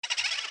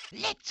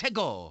Let's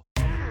go.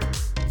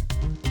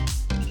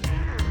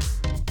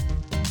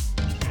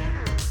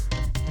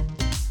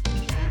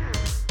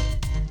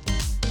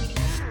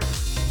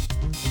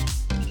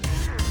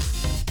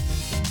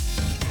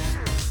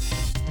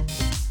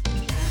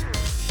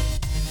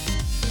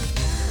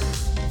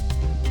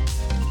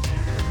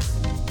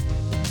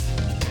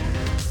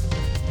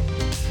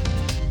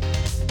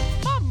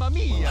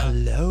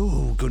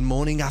 Hello, good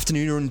morning,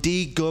 afternoon, or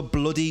indeed good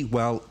bloody,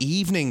 well,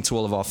 evening to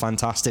all of our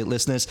fantastic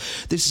listeners.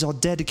 This is our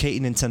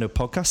dedicated Nintendo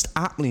podcast,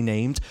 aptly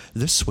named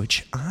The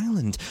Switch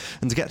Island.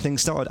 And to get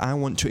things started, I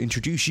want to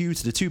introduce you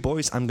to the two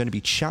boys I'm going to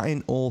be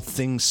chatting all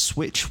things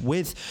Switch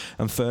with.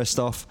 And first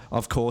off,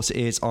 of course,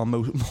 is our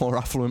more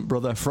affluent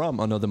brother from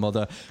another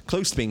mother,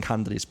 close to being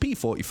handed his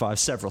P45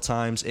 several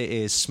times. It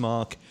is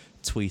Smark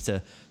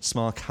Tweeter.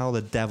 Smark, how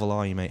the devil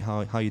are you, mate?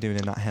 How are you doing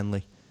in that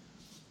Henley?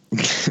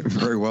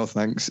 Very well,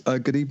 thanks.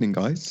 Good evening,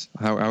 guys.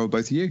 How are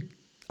both of you?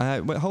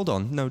 Wait, hold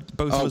on. No,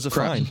 both of us are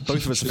fine.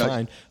 Both of us are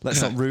fine.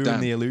 Let's not ruin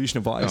the illusion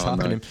of what is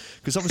happening.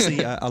 Because obviously,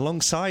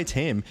 alongside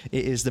him,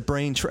 it is the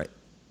brain...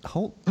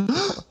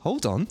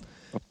 Hold on.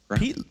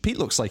 Pete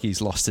looks like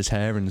he's lost his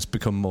hair and has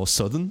become more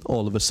southern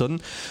all of a sudden,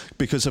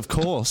 because of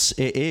course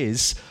it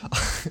is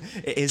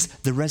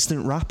the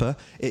resident rapper.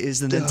 It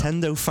is the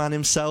Nintendo fan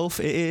himself.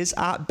 It is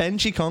at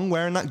Benji Kong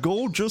wearing that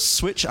gorgeous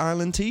Switch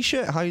Island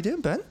t-shirt. How you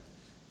doing, Ben?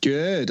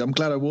 Good. I'm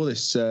glad I wore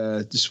this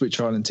Switch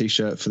Island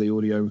t-shirt for the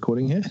audio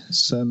recording here.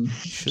 It's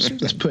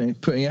just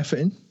putting effort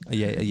in. Are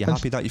you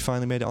happy that you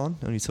finally made it on?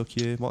 Only took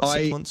you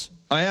 6 months?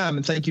 I am,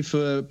 and thank you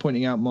for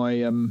pointing out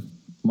my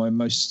my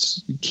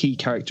most key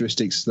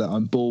characteristics, that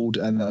I'm bald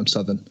and that I'm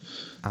southern.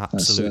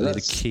 Absolutely,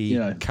 the key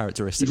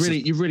characteristics.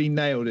 You've really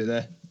nailed it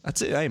there. That's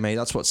it, hey mate,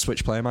 that's what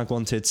Switch Player Mag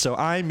wanted. So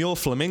I'm your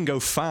Flamingo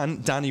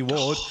fan, Danny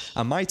Ward,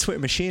 and my Twitter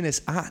machine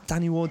is at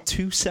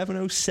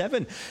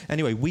DannyWard2707.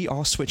 Anyway, we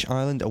are Switch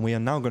Island, and we are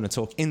now going to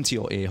talk into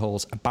your ear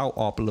holes about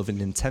our beloved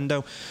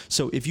Nintendo.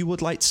 So if you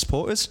would like to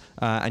support us,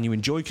 and you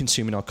enjoy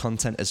consuming our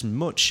content as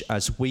much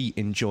as we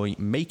enjoy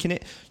making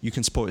it, you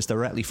can support us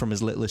directly from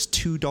as little as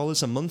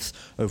 $2 a month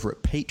over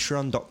at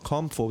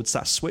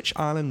patreon.com/Switch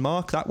Island.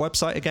 Mark, that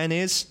website again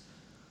is...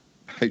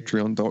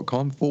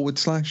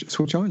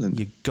 patreon.com/Switch Island.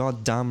 You're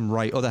goddamn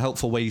right. Other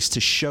helpful ways to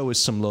show us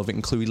some love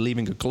include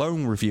leaving a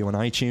glowing review on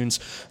iTunes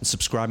and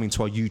subscribing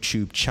to our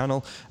YouTube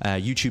channel,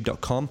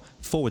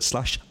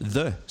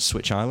 youtube.com/The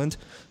Switch Island.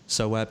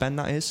 So, Ben,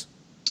 that is?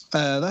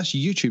 That's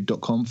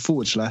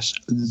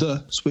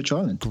youtube.com/The Switch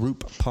Island.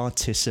 Group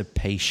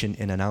participation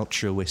in an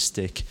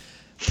altruistic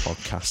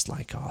podcast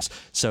like ours.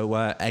 So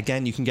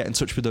again, you can get in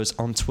touch with us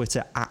on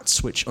Twitter at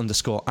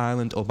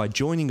Switch_Island, or by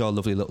joining our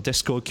lovely little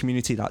Discord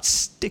community that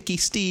Sticky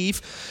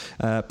Steve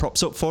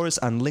props up for us,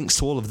 and links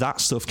to all of that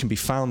stuff can be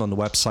found on the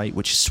website,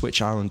 which is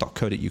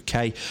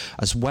switchisland.co.uk,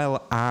 as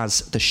well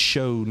as the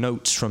show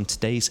notes from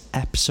today's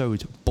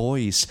episode.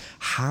 Boys,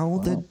 how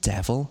the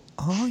devil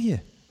are you?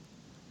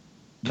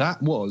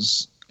 That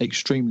was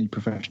extremely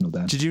professional,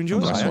 Dan. Did you enjoy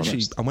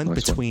it? I went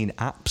between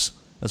apps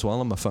as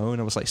well on my phone.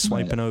 I was like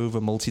swiping over,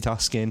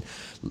 multitasking.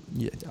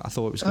 Yeah, I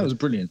thought it was good. That was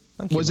brilliant.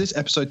 Was this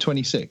episode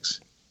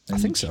 26? I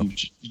think so.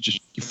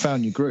 You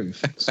found your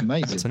groove. It's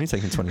amazing. It's only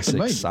taken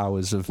 26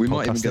 hours of We podcasting.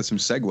 might even get some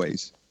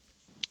segues.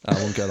 I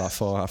won't go that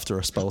far after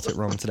I spelt it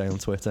wrong today on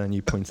Twitter and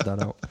you pointed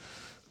that out.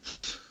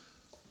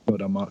 Well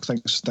done, Mark.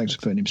 Thanks for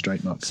putting him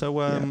straight, Mark. So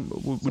we're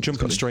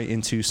jumping straight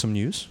into some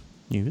news.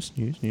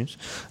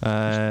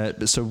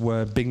 So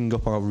we're bigging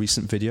up our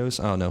recent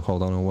videos. Oh no,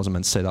 hold on, I wasn't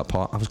meant to say that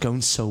part. I was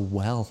going so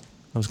well.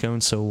 So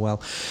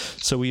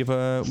we've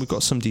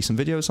got some decent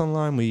videos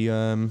online.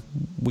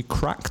 We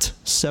cracked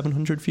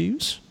 700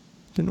 views,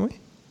 didn't we?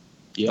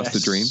 Yes. That's the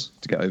dream,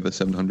 to get over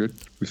 700.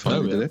 We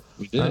finally did it.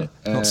 We did it.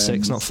 Not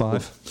 6, not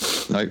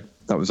 5. No,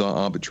 that was our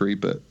arbitrary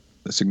but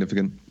a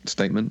significant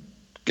statement.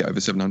 Get over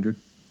 700.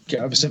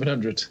 Get over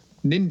 700.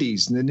 The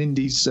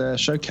Nindies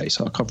showcase,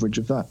 our coverage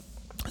of that.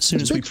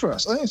 It's big for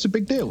us. I think it's a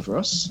big deal for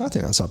us. I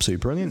think that's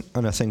absolutely brilliant,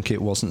 and I think it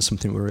wasn't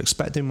something we were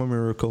expecting when we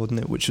were recording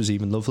it, which was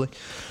even lovely.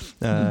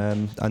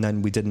 And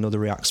then we did another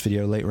Reacts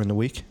video later in the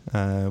week,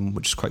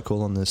 which is quite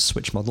cool, on the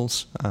Switch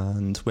models,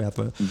 and we have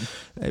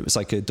it was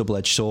like a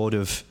double-edged sword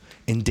of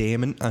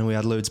endearment, and we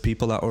had loads of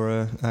people that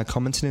were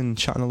commenting and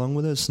chatting along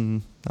with us,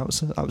 and that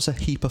was a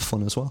heap of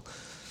fun as well.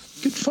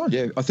 Good fun.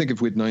 Yeah, I think if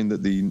we'd known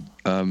that the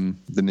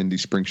Nindy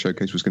Spring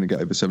Showcase was going to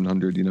get over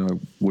 700, we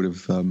would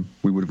have all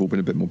been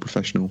a bit more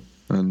professional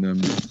and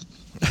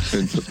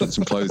put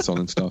some clothes on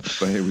and stuff.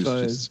 But it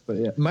was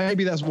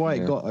maybe that's why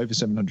it got over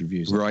 700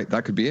 views. Right,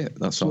 that could be it.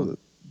 That's all.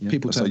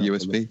 People turn up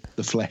USP.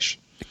 The flesh.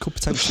 It could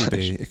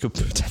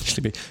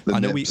potentially be.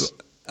 I know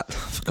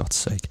for God's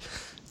sake,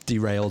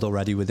 derailed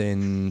already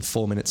within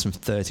 4 minutes and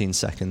 13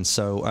 seconds.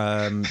 So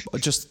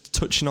just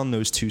touching on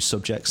those two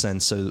subjects then.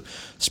 So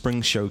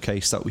Spring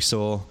Showcase that we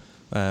saw,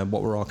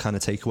 what were our kind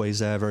of takeaways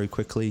there very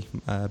quickly?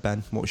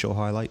 Ben, what was your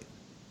highlight?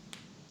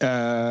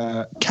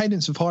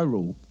 Cadence of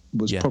Hyrule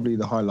was probably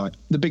the highlight.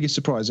 The biggest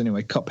surprise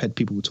anyway. Cuphead,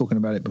 people were talking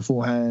about it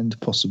beforehand,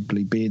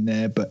 possibly being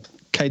there, but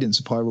Cadence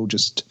of Hyrule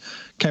just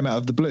came out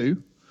of the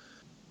blue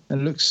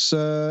and looks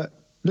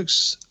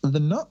looks the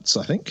nuts,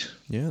 I think.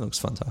 Yeah, looks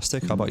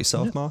fantastic. How about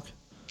yourself, Mark?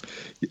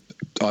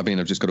 I mean,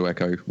 I've just got to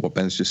echo what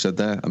Ben's just said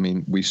there. I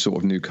mean, we sort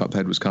of knew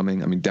Cuphead was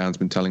coming. I mean, Dan's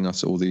been telling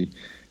us all the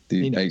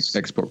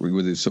Xbox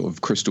with his sort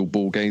of crystal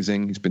ball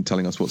gazing. He's been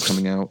telling us what's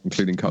coming out,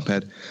 including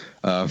Cuphead.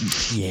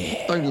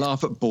 Don't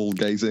laugh at ball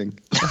gazing.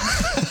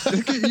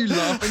 Look at you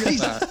laughing at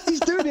that. He's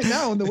doing it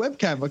now on the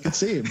webcam. I can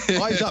see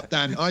him. Eyes up,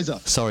 Dan. Eyes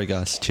up. Sorry,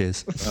 guys.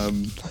 Cheers.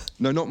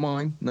 No, not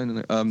mine.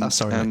 No.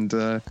 Sorry. And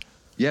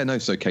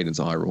so Cadence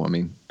of Hyrule. I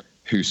mean,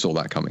 who saw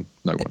that coming?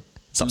 No one.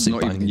 It's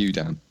absolutely not even you,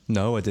 Dan.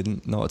 No, I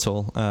didn't. Not at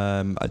all.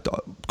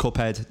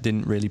 Cuphead,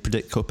 didn't really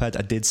predict Cuphead.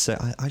 I did say,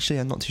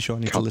 I'm not too sure. I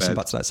need to listen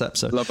back to that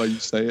episode. Love how you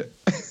say it.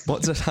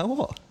 What?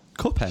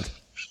 Cuphead?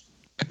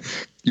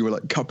 You were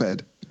like,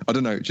 Cuphead. I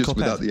don't know, just Cuphead.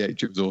 Without the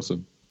H, it was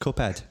awesome.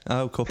 Cuphead.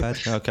 Oh,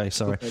 Cuphead. Okay,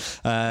 sorry.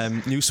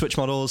 New Switch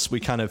models, we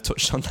kind of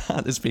touched on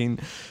that. There's been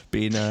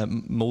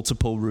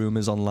multiple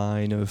rumours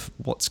online of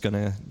what's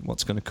gonna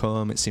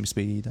come. It seems to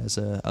be there's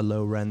a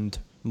lower end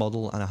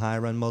model and a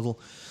higher end model.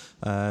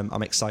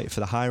 I'm excited for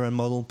the higher end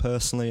model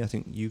personally. I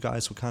think you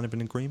guys were kind of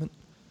in agreement.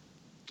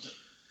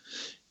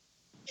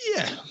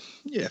 Yeah,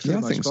 I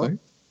think so.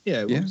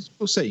 Yeah,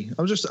 we'll see.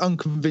 I'm just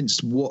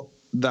unconvinced what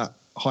that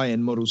high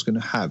end model is going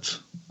to have.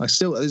 There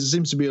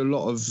seems to be a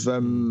lot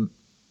of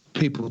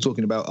people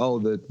talking about,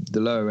 the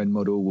lower end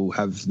model will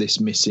have this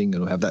missing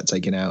and will have that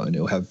taken out and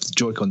it'll have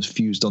Joy-Cons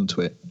fused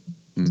onto it.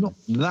 There's not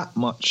that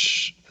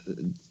much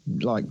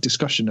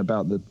discussion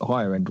about the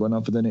higher end one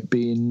other than it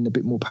being a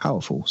bit more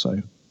powerful.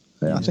 So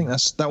I think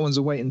that one's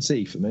a wait and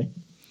see for me.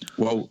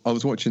 Well, I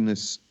was watching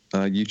this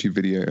YouTube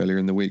video earlier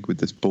in the week with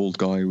this bald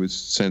guy who was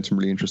saying some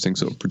really interesting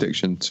sort of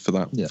predictions for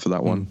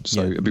that one.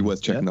 So it'd be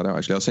worth checking that out.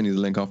 Actually, I'll send you the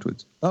link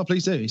afterwards. Oh,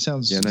 please do. He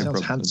sounds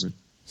handsome.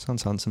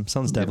 Sounds handsome.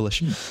 Sounds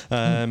devilish.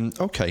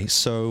 Okay,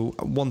 so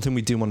one thing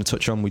we do want to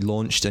touch on, we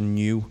launched a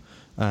new,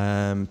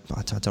 I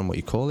don't know what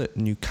you call it,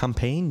 new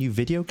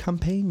video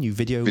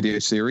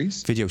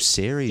series. Video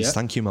series. Yeah.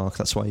 Thank you, Mark.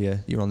 That's why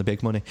you're on the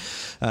big money.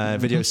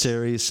 Video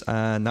series,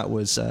 and that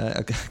was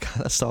a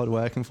guy that started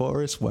working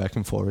for us.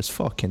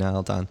 Fucking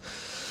hell, Dan.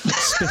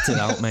 Spit it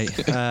out, mate.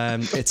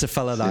 It's a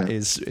fella that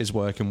is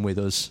working with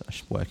us,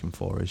 working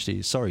for us.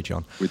 Jeez, sorry,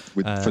 John. With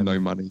for no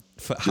money,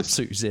 for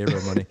absolute zero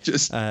money,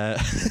 just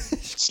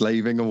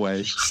slaving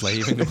away,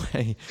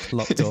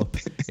 locked up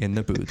in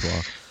the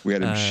boudoir. We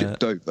had him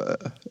shipped over.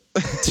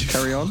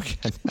 Carry on.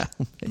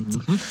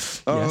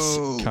 Yes,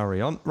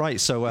 carry on. Right,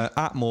 so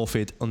at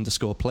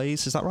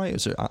Morphid_plays, is that right? Or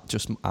is it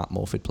just at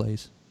Morphid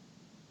plays?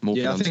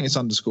 I think it's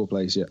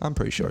 _plays, yeah. I'm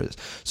pretty sure it is.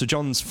 So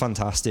John's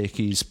fantastic.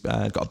 He's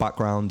got a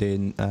background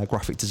in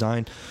graphic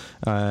design,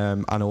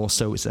 and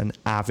also is an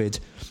avid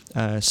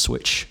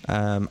Switch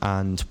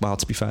and, well,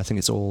 to be fair, I think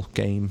it's all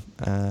game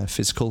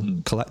physical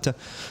collector.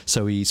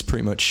 So he's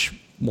pretty much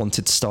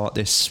wanted to start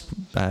this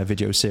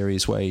video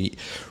series where he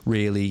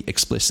really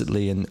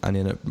explicitly and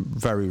in a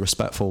very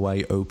respectful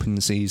way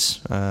opens these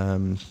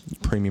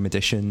premium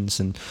editions.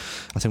 And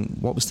I think,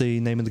 what was the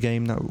name of the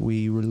game that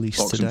we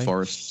released today? Fox and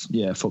Forest.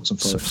 Yeah, Fox and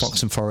Forest. So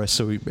Fox and Forest.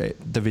 So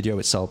the video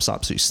itself's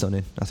absolutely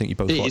stunning. I think you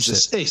both watched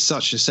it. It's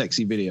such a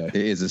sexy video. It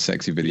is a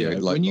sexy video. Yeah,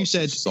 when you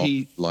said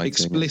he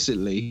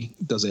explicitly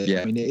does it,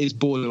 I mean, it is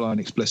borderline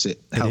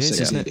explicit how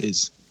sexy it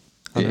is.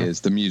 It is.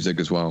 The music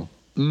as well.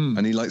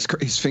 And he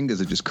his fingers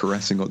are just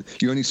caressing.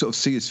 You only sort of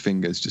see his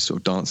fingers just sort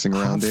of dancing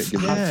around it.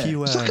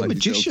 It's like a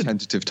magician.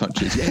 Tentative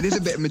touches. Yeah, it is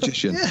a bit of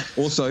magician.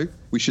 Also,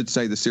 we should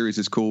say the series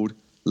is called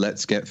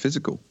Let's Get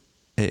Physical.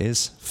 It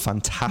is.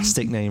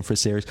 Fantastic name for a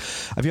series.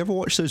 Have you ever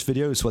watched those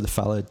videos where the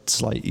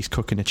fella's like, he's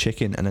cooking a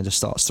chicken and then just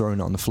starts throwing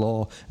it on the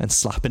floor and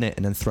slapping it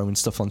and then throwing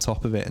stuff on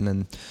top of it and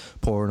then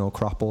pouring all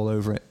crap all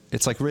over it?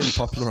 It's like really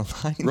popular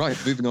online. Right,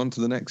 moving on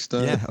to the next.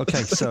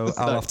 Okay. So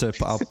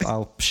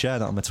I'll share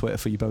that on my Twitter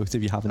for you both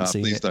if you haven't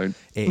seen please it. Don't.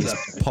 It is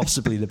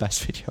possibly the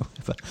best video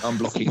ever. I'm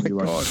blocking you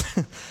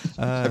right.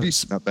 Have you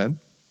seen that, Ben?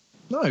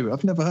 No,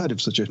 I've never heard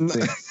of such a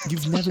thing.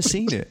 You've never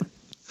seen it?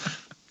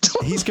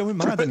 He's going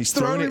mad and he's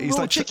throwing it. He's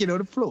like chicken on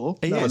the floor.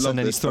 He is, and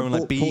then he's throwing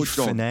like beef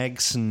John. and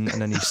eggs, and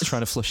then he's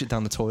trying to flush it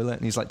down the toilet,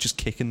 and he's like just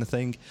kicking the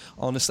thing,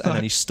 honestly, and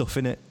then he's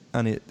stuffing it,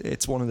 and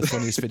it's one of the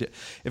funniest videos.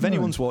 If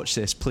anyone's watched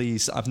this,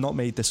 please, I've not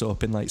made this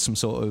up in like some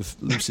sort of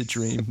lucid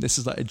dream. This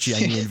is like a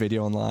genuine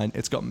video online.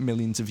 It's got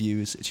millions of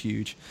views. It's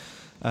huge.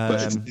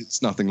 But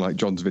it's nothing like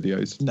John's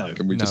videos. No.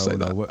 Can we just say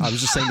that? I was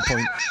just saying the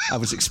point I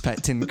was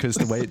expecting because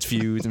the way it's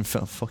viewed and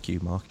fuck you,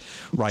 Mark.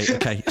 Right,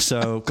 okay.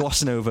 So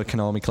glossing over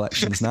Konami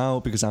collections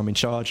now because I'm in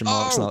charge and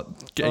Mark's not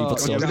able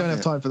to. We don't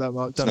have time for that,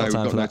 Mark. We've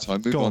got no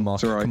time. Move Go on, Mark.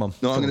 It's all right. Come on.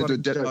 No, I'm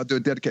going to I'll do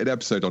a dedicated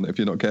episode on it if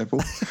you're not careful.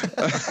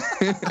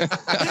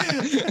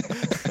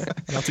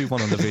 I'll do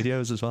one on the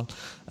videos as well.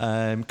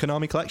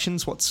 Konami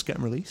collections, what's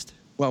getting released?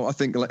 Well, I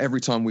think like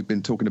every time we've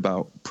been talking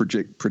about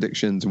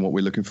predictions and what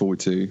we're looking forward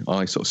to,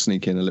 I sort of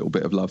sneak in a little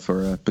bit of love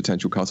for a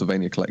potential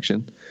Castlevania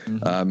collection.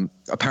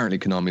 Apparently,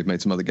 Konami have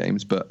made some other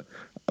games, but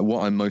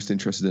what I'm most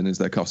interested in is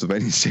their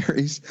Castlevania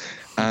series.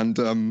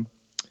 And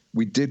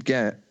we did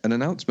get an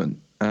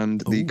announcement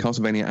and the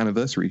Castlevania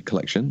Anniversary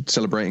Collection,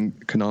 celebrating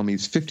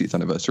Konami's 50th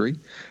anniversary,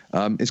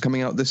 is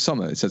coming out this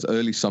summer. It says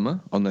early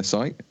summer on their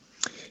site.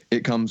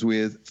 It comes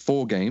with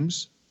 4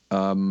 games,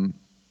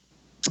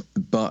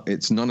 but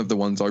it's none of the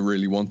ones I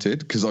really wanted,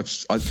 because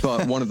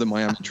but one of them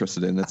I am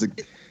interested in.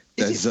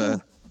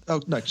 Oh,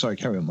 no, sorry,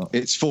 carry on, Mark.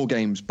 It's 4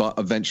 games, but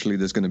eventually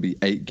there's going to be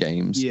 8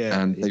 games. Yeah,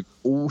 and they've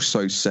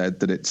also said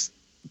that it's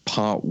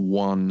part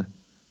 1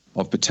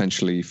 of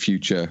potentially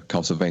future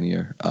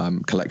Castlevania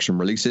collection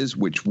releases,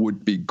 which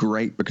would be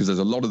great because there's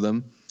a lot of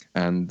them,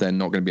 and they're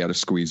not going to be able to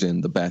squeeze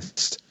in the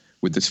best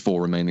with this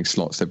 4 remaining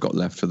slots they've got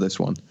left for this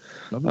one.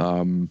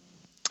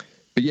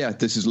 But yeah,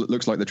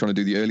 looks like they're trying to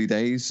do the early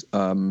days,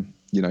 and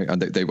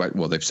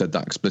they've said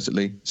that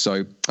explicitly.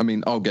 So, I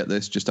mean, I'll get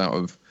this just out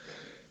of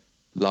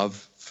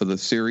love for the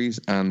series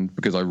and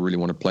because I really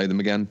want to play them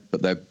again,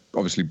 but they're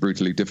obviously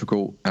brutally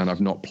difficult, and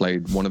I've not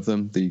played one of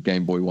them, the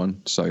Game Boy one,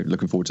 so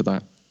looking forward to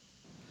that.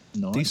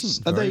 Nice.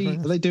 Decent. Are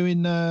they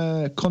doing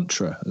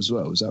Contra as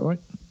well? Is that right?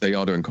 They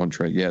are doing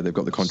Contra. Yeah, they've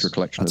got the Contra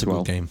collection as well.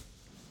 That's a good game.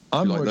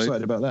 I'm more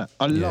excited about that.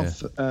 I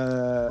love.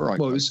 It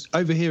was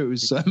over here. It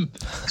was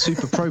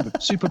Super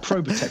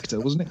Protector,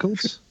 wasn't it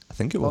called? I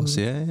think it was.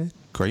 Yeah.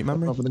 Great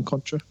memory. Rather than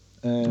Contra.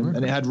 And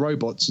it had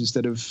robots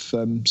instead of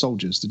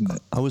soldiers, didn't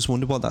it? I always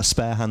wondered what that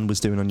spare hand was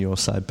doing on your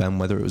side, Ben,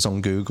 whether it was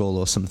on Google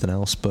or something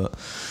else, but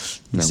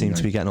you seem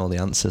to be getting all the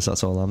answers,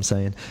 that's all I'm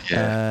saying.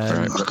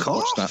 Yeah,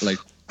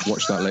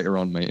 watch that later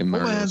on, mate. All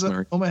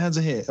my hands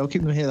are here. I'll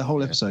keep them here the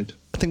whole episode.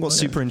 I think what's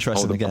super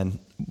interesting, again,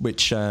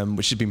 which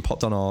has been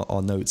popped on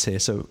our notes here,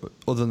 so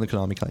other than the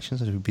Konami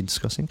collections, as we've been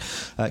discussing,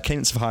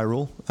 Cadence of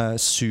Hyrule,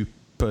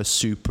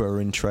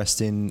 super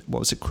interesting. What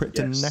was it, Crypt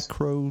and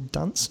Necro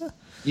Dancer?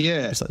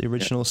 Yeah, is that the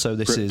original? So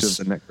this Crypt is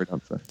of the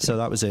Necrodancer. So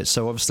that was it.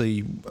 So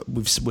obviously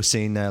we're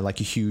seeing like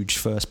a huge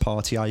first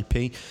party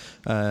IP,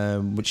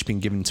 which has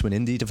been given to an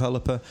indie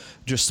developer.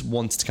 Just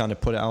wanted to kind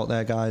of put it out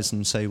there, guys,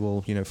 and say,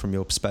 well, from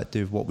your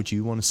perspective, what would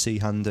you want to see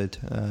handed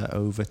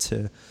over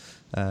to,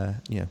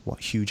 what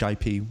huge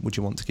IP would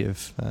you want to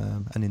give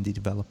an indie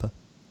developer?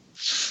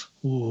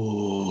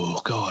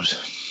 Oh God,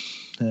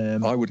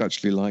 I would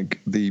actually like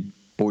the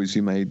boys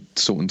who made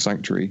Salt and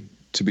Sanctuary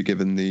to be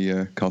given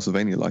the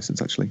Castlevania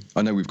license, actually.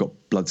 I know we've got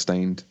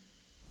Bloodstained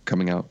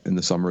coming out in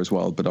the summer as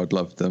well, but I'd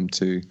love them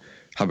to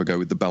have a go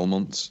with the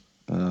Belmonts.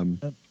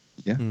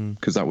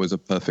 Because that was a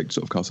perfect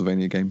sort of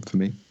Castlevania game for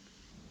me.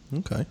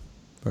 Okay.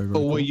 Very, very or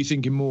cool. were you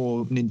thinking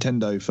more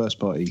Nintendo first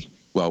party?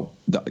 Well,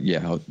 Sorry.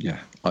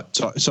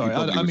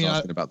 I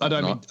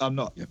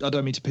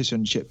don't mean to piss you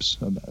on chips.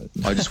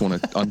 I just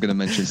want to. I'm going to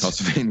mention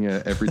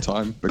Castlevania every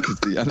time because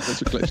the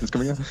anniversary collection is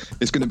coming out.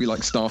 It's going to be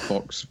like Star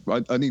Fox.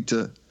 I need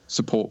to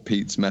support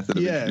Pete's method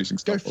of introducing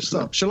Star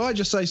Fox. Shall I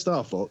just say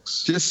Star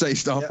Fox? Just say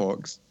Star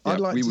Fox.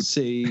 I'd like to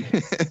see.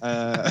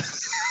 I'd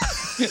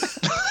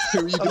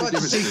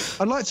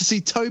like to see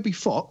Toby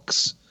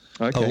Fox.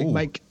 Okay.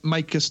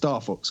 Make a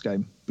Star Fox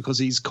game because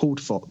he's called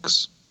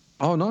Fox.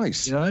 Oh,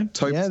 nice.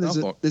 Toby Star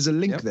Fox. There's a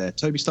link there.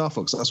 Toby Star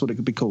Fox. That's what it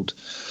could be called.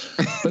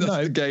 But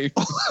no, the game.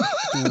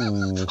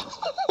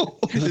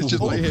 It's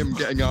just like him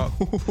getting up,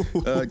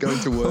 going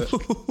to work.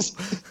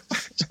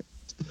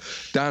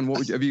 Dan,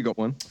 have you got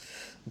one?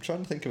 I'm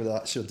trying to think of the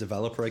actual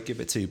developer I'd give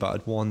it to, but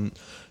I'd want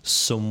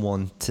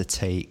someone to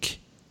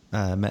take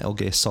Metal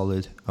Gear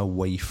Solid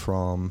away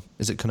from...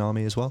 Is it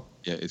Konami as well?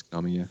 Yeah, it's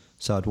Konami, yeah.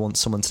 So I'd want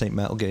someone to take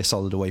Metal Gear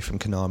Solid away from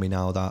Konami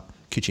now that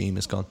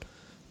Kojima's gone.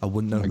 I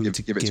wouldn't know who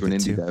to give it to an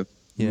indie dev.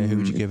 Yeah, who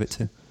would you give it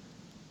to?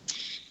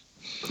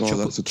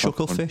 That's a tough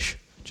Chucklefish,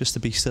 just to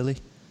be silly.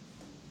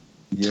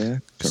 Yeah.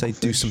 Say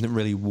do something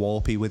really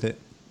warpy with it,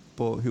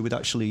 but who would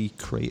actually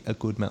create a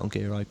good Metal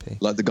Gear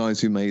IP? Like the guys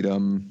who made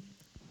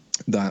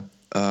that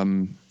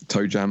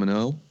Toe Jam and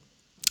Earl.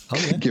 Oh,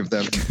 yeah. give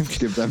them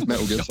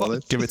Metal Gear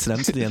Solid. Give it to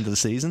them to the end of the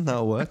season.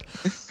 That'll work.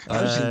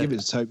 I was going to give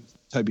it to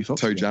Toby Fox.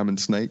 Toe Jam and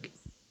Snake.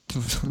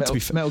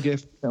 Metal Gear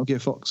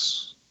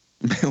Fox.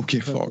 Metal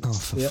Gear Fox. Oh,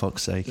 for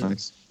fuck's sake.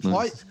 Nice.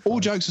 All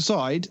jokes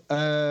aside,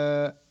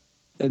 and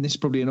this is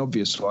probably an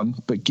obvious one,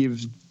 but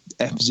give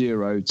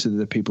F-Zero to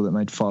the people that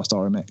made Fast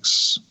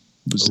RMX.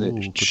 Was it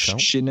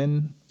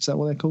Shinen? Is that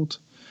what they're called?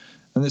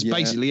 And there's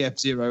basically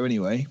F-Zero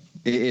anyway.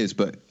 It is,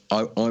 but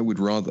I would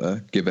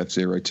rather give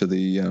F-Zero to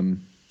the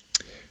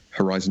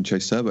Horizon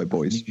Chase Turbo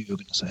boys. I knew you were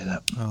going to say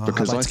that.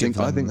 Because I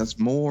think that's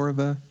more of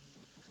a...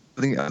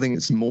 I think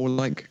it's more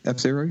like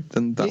F-Zero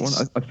than that one.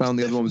 I found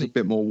the other one was a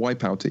bit more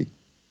wipeouty.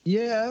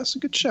 Yeah, that's a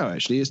good show,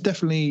 actually. It's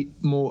definitely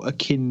more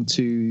akin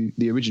to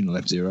the original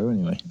F-Zero,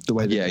 anyway. The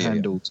way they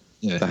handled...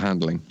 Yeah. The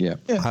handling, yeah.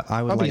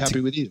 I'd be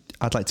happy with you.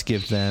 I'd like to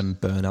give them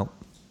Burnout.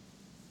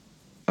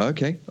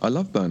 Okay, I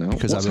love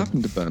Burnout. What's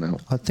happened to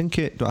Burnout? I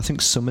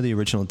think some of the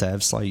original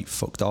devs like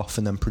fucked off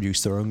and then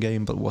produced their own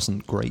game, but it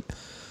wasn't great.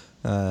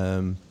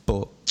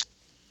 But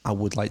I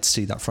would like to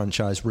see that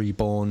franchise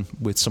reborn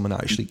with someone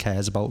that actually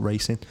cares about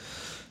racing.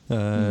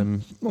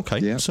 Okay,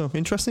 Yeah. so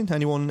interesting.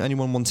 Anyone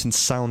wanting to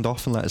sound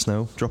off and let us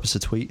know? Drop us a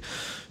tweet.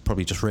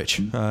 Probably just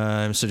Rich.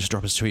 So just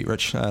drop us a tweet,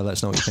 Rich. Let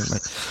us know what you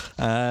think,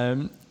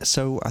 mate.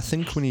 So I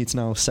think we need to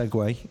now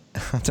segue.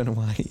 I don't know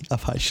why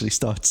I've actually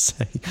started to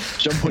say.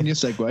 Jump on your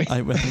Segway.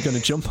 I'm going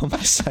to jump on my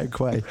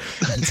Segway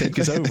and take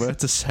us over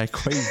to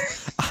Segway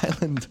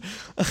Island.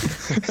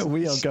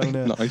 We are going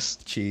to... Nice.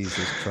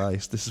 Jesus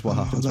Christ. This is what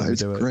happens when we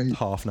do it at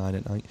 9:30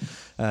 at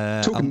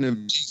night. Talking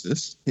of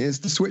Jesus, here's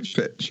the switch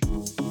pitch.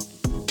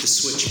 The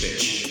Switch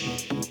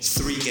Pitch.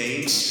 3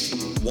 games,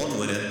 1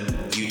 winner,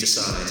 you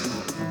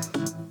decide.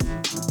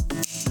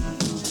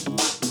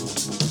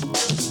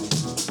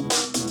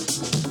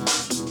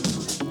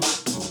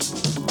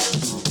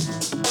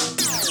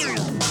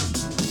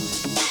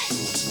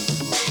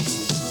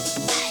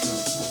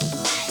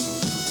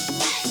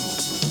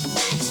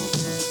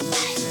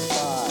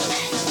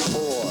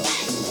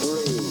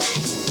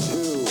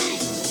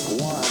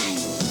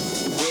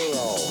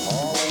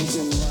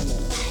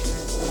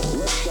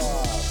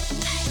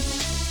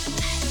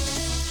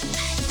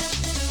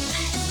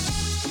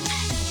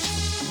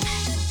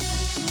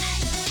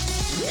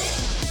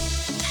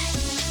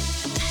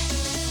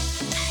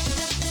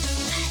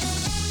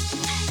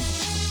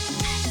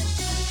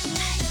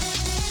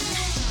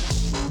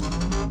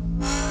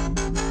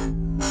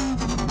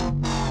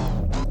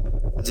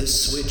 The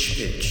Switch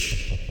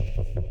Pitch.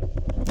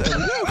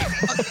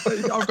 There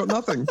we go. I've got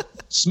nothing.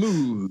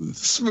 Smooth.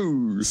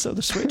 So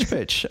the Switch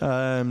Pitch.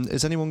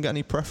 Has anyone got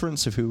any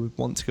preference of who would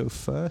want to go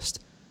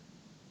first?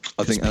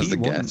 I think as the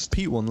guest.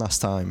 Pete won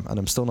last time, and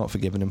I'm still not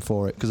forgiving him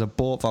for it because I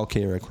bought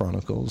Valkyria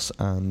Chronicles,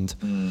 and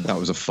That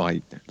was a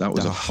fight. That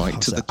was a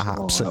fight to the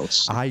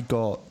absolute. I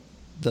got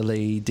the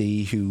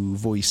lady who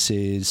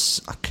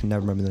voices, I can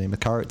never remember the name of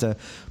the character,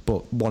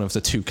 but one of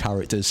the 2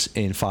 characters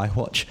in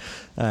Firewatch,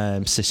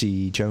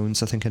 Sissy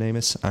Jones, I think her name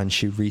is, and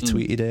she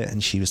retweeted it,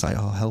 and she was like,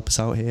 "Oh, help us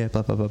out here,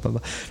 blah blah blah blah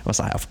blah." I was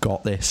like, "I've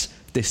got this.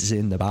 This is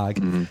in the bag,"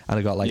 and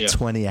I got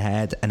 20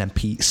 ahead, and then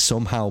Pete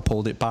somehow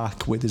pulled it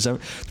back with his own.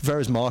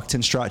 Vera's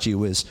marketing strategy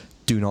was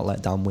do not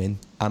let Dan win,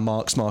 and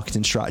Mark's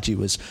marketing strategy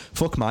was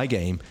fuck my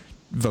game.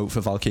 Vote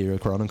for Valkyria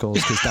Chronicles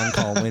because Dan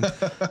can't win.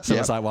 So I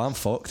was like, well, I'm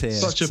fucked here.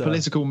 Such a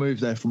political move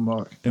there from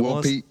Mark.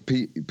 Well,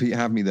 Pete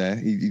had me there.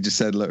 He just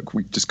said, look,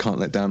 we just can't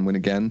let Dan win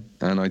again.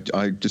 And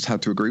I just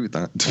had to agree with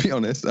that, to be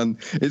honest. And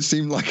it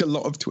seemed like a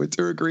lot of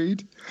Twitter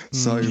agreed.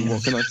 So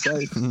what can I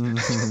say?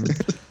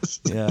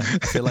 Yeah,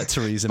 I feel like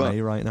Theresa May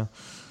right now.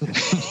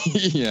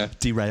 Yeah.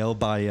 Derailed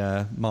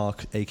by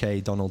Mark, a.k.a.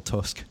 Donald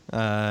Tusk.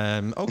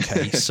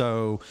 Okay,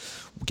 so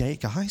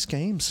guys,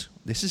 games.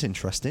 This is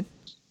interesting.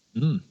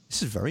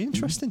 This is very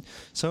interesting.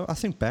 So I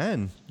think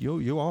Ben,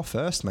 you are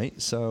first,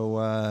 mate. So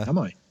Am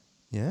I?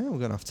 Yeah, we're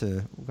gonna have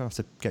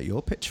to get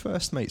your pitch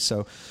first, mate.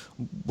 So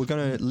we're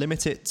gonna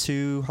limit it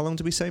to how long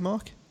did we say,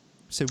 Mark?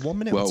 So 1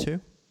 minute or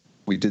 2?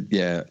 We did,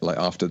 yeah. Like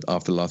after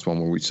the last one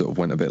where we sort of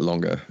went a bit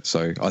longer.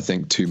 So I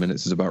think 2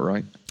 minutes is about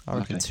right. I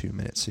reckon 2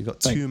 minutes. So you've got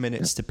 2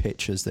 minutes to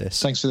pitch us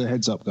this. Thanks for the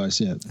heads up, guys.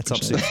 Yeah, It's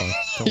absolutely fine.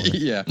 Don't worry.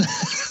 Yeah.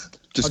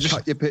 Just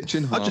cut your pitch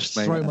in half. I just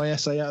throw my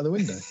essay out of the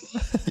window.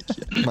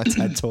 My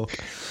TED talk.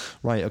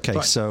 Right, okay,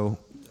 Right. so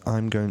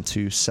I'm going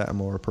to set a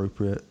more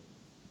appropriate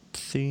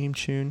theme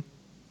tune.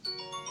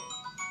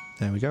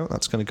 There we go.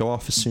 That's going to go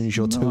off as soon as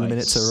your 2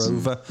 minutes are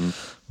over.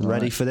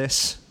 Ready for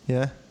this?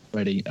 Yeah?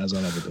 Ready as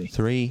I'll ever be.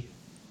 3,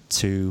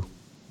 2,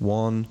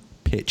 1,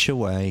 pitch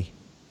away.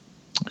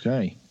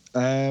 Okay.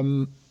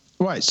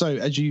 Right, so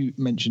as you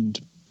mentioned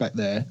back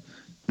there,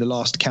 the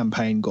last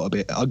campaign got a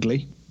bit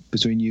ugly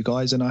between you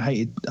guys, and I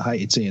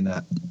hated seeing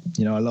that.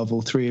 You know, I love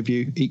all 3 of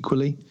you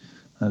equally.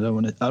 I don't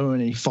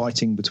want any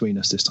fighting between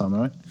us this time,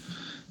 all right?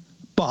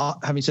 But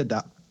having said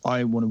that,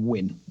 I want to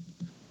win.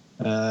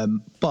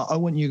 But I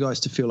want you guys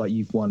to feel like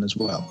you've won as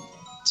well.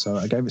 So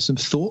I gave it some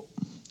thought.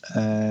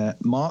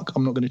 Mark,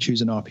 I'm not going to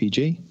choose an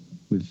RPG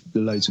with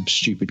loads of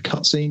stupid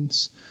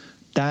cutscenes.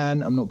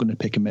 Dan, I'm not going to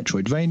pick a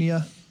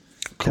Metroidvania.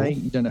 Cool. Okay,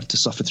 you don't have to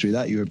suffer through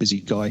that. You're a busy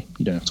guy.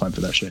 You don't have time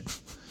for that shit.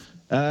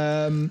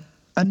 And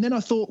then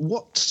I thought,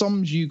 what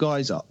sums you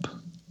guys up?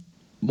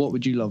 What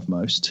would you love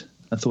most?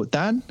 I thought,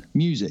 Dan,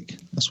 music.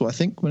 That's what I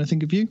think when I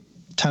think of you.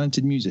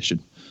 Talented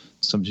musician.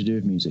 Something to do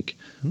with music.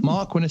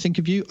 Mark, when I think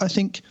of you, I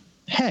think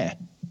hair.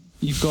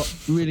 You've got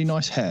really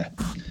nice hair.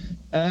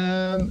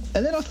 And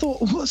then I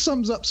thought, what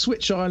sums up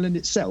Switch Island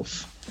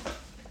itself?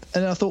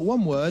 And then I thought,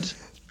 one word,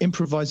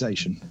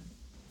 improvisation.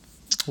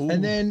 Ooh.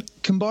 And then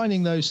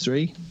combining those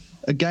 3,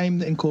 a game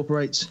that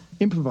incorporates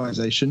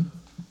improvisation,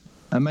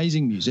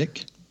 amazing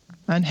music,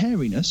 and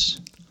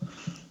hairiness.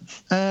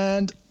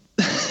 And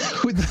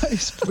with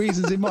those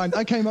reasons in mind,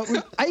 I came up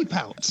with Ape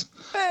Out.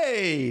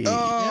 Hey!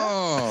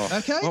 Oh, Yeah.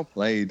 Okay. Well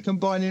played.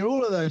 Combining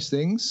all of those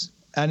things,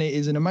 and it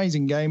is an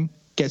amazing game.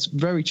 Gets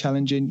very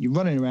challenging. You're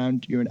running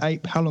around. You're an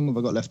ape. How long have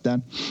I got left,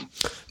 Dan?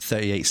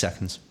 38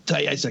 seconds.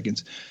 38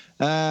 seconds.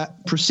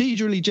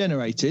 Procedurally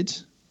generated,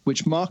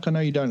 which, Mark, I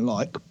know you don't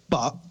like,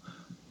 but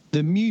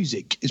the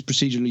music is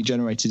procedurally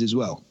generated as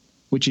well,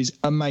 which is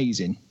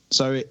amazing.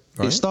 So it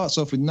starts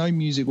off with no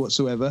music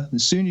whatsoever.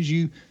 As soon as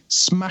you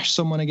smash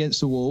someone against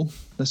the wall,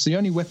 that's the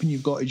only weapon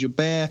you've got is your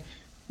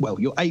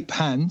ape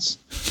hands.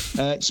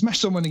 Smash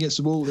someone against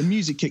the wall, the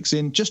music kicks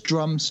in, just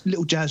drums,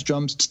 little jazz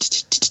drums,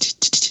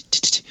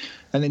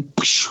 and then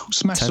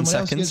smash someone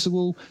else against the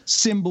wall,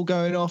 cymbal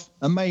going off,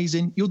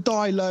 amazing. You'll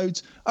die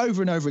loads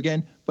over and over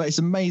again, but it's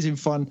amazing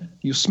fun.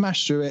 You'll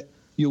smash through it.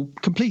 You'll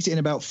complete it in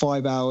about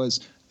 5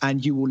 hours,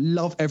 and you will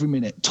love every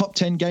minute. Top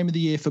 10 game of the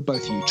year for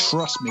both of you.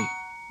 Trust me.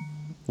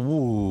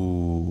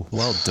 Ooh,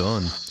 well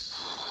done.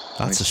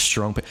 That's a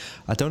strong pick.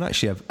 I don't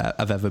actually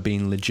have ever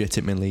been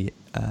legitimately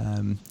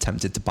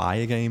tempted to buy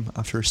a game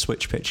after a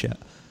Switch pitch yet.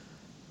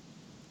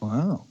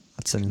 Wow.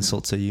 That's an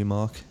insult to you,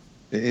 Mark.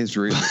 It is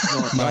really.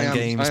 Mind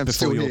games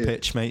before your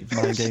pitch, mate.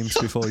 Mind games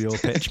before your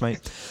pitch, mate.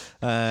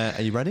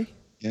 Are you ready?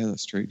 Yeah,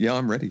 that's true. Yeah,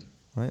 I'm ready.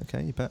 Right,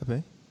 okay, you better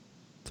be.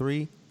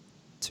 3,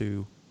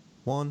 2,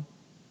 1.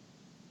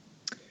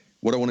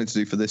 What I wanted to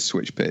do for this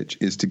Switch pitch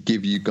is to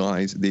give you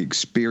guys the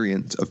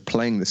experience of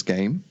playing this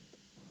game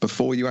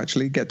before you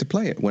actually get to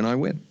play it when I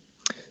win.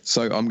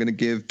 So I'm going to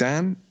give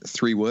Dan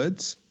 3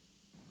 words.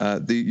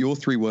 Your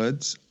 3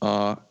 words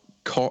are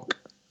cock,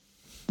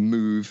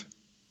 move,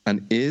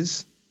 and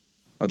is.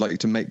 I'd like you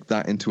to make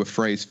that into a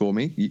phrase for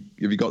me.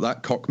 Have you got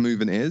that? Cock,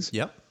 move, and is?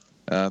 Yep.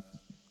 Ben,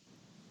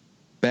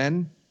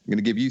 I'm going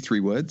to give you 3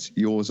 words.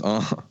 Yours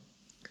are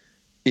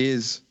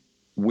is,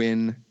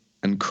 win,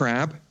 and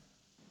crab.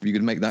 If you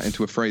could make that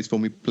into a phrase for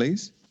me,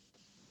 please.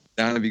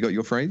 Dan, have you got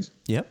your phrase?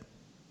 Yep.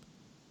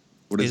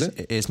 What is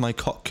it? Is my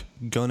cock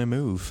gonna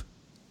move?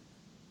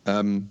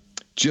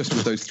 Just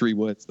with those 3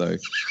 words, though.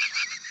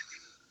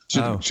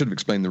 Should have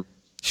explained the...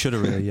 Should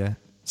have really, yeah.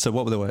 So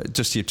what were the words?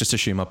 Just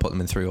assume I put them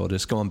in 3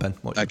 orders. Go on, Ben.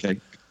 Okay.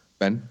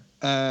 Ben?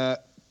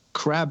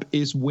 Crab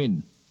is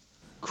win.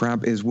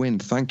 Crab is win,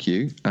 thank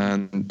you.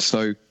 And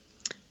so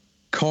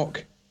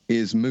cock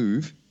is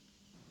move,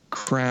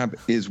 crab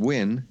is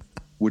win,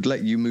 would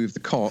let you move the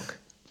cock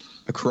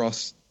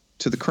across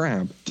to the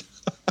crab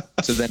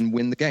to then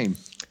win the game.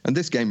 And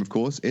this game, of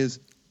course, is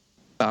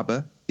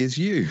Baba Is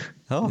You.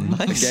 Oh,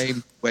 nice. A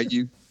game where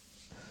you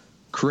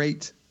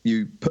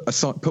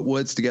put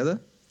words together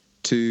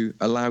to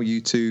allow you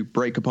to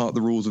break apart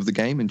the rules of the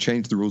game and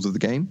change the rules of the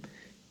game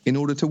in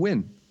order to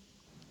win.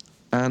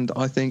 And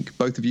I think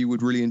both of you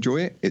would really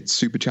enjoy it. It's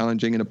super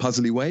challenging in a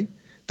puzzly way.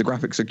 The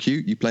graphics are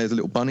cute. You play as a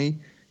little bunny.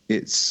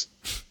 It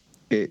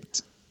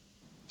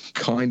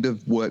kind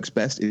of works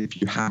best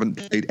if you haven't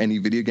played any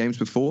video games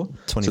before.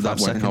 25 so that won't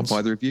seconds. help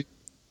either of you.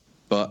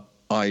 But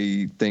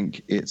I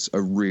think it's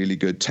a really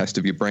good test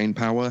of your brain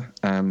power.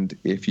 And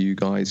if you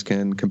guys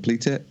can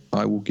complete it,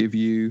 I will give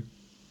you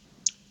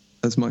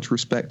as much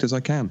respect as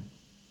I can.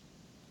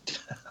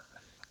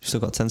 Still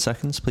got 10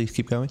 seconds. Please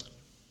keep going.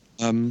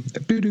 That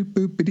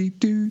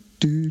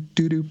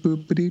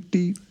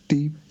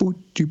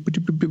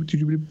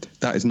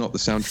is not the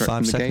soundtrack 5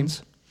 from the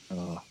seconds.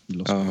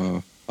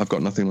 game. I've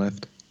got nothing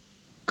left.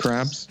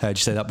 Crabs. Heard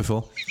you say that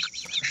before.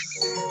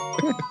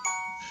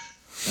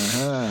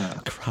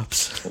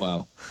 Crabs.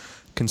 Wow.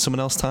 Can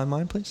someone else time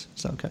mine, please?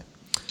 Is that okay?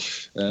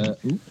 I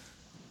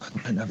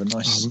don't have a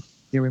nice...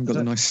 Yeah, we haven't got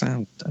a nice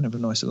sound. Don't have a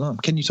nice alarm.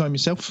 Can you time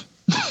yourself?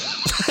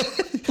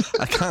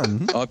 I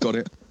can. I've got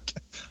it.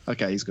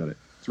 Okay, he's got it.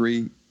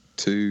 3,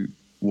 2,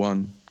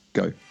 1,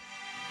 go.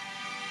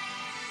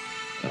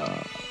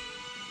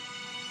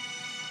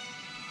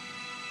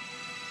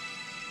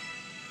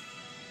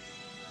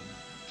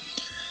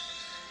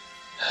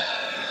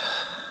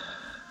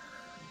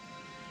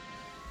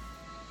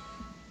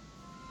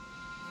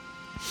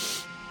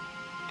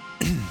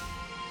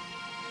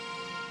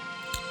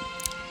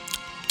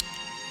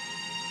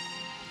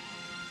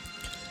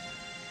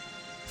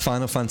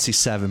 Final Fantasy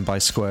VII by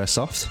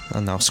Squaresoft,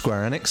 and now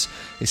Square Enix,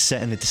 is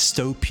set in a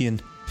dystopian,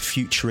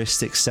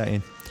 futuristic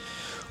setting.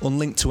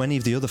 Unlinked to any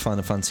of the other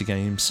Final Fantasy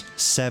games,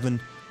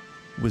 7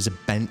 was a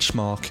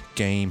benchmark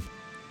game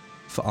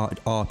for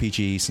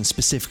RPGs, and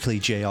specifically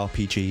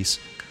JRPGs.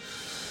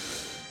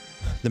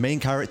 The main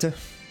character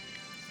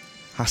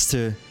has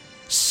to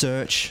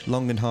search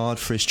long and hard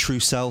for his true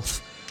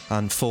self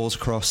and falls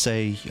across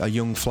a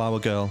young flower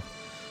girl,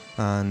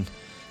 and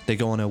they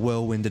go on a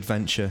whirlwind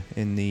adventure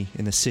in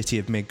the city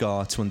of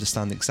Midgar to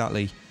understand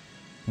exactly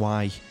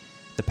why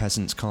the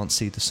peasants can't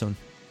see the sun.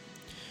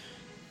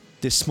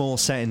 This small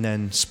setting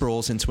then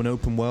sprawls into an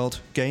open world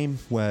game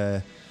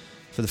where,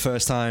 for the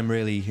first time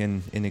really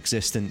in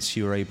existence,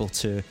 you are able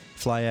to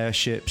fly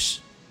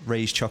airships,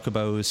 raise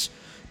chocobos,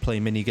 play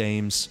mini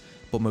games,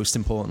 but most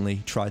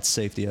importantly, try to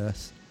save the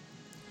Earth.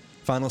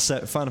 Final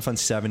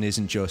Fantasy VII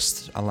isn't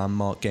just a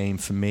landmark game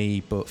for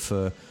me, but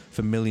for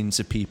millions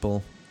of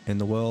people in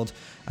the world,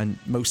 and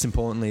most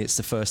importantly, it's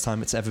the first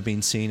time it's ever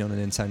been seen on a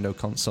Nintendo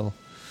console.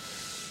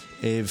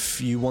 If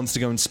you wanted to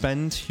go and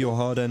spend your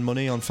hard-earned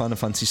money on Final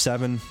Fantasy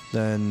VII,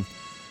 then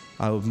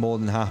I would more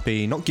than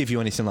happy not give you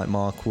anything like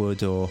Mark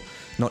would, or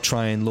not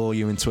try and lure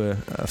you into a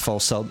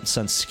false sense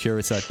of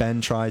security like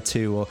Ben tried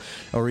to,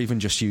 or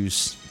even just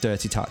use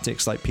dirty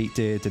tactics like Pete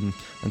did and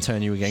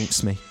turn you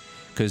against me.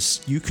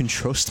 Because you can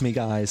trust me,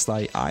 guys.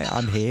 Like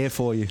I'm here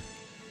for you.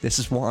 This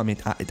is what I mean.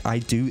 I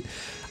do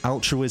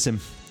altruism.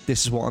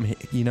 This is what I'm.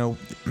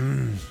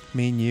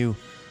 Me and you.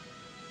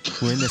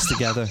 We're in this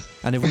together,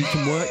 and if we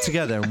can work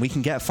together and we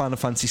can get Final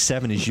Fantasy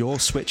VII as your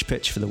Switch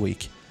pitch for the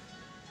week,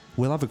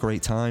 we'll have a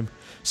great time.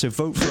 So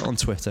vote for it on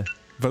Twitter.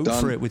 Vote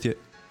Done. for it with your...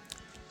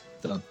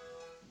 Done.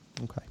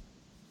 Okay.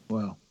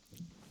 Wow.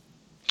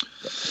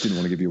 Didn't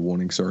want to give you a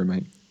warning. Sorry,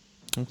 mate.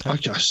 Okay. I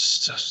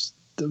just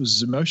that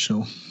was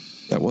emotional.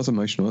 That was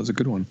emotional. That was a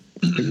good one.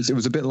 It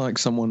was a bit like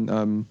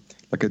someone,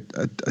 like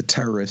a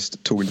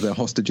terrorist talking to their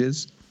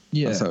hostages.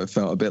 Yeah. That's how it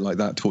felt, a bit like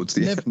that towards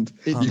the end.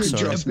 You I'm can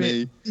sorry. trust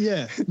me.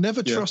 Yeah.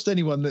 Never trust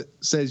anyone that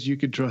says you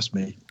can trust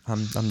me.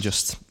 I'm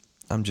just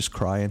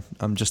crying.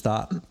 I'm just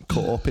that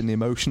caught up in the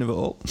emotion of it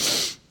all.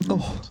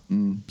 Oh,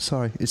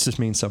 sorry. It just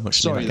means so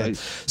much. Sorry, to me. Okay.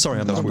 Sorry,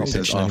 I'm That's not what he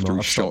says pitching after anymore. he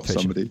I've shot stopped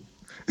pitching. somebody.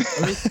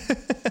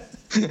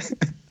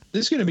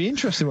 This is going to be an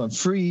interesting one.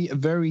 3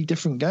 very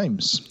different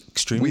games.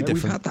 Extremely We've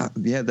different. had that.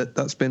 Yeah,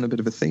 that's been a bit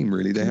of a theme,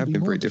 really. They have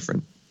been very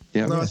different.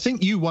 Yeah. Well, I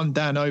think you won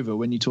Dan over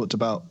when you talked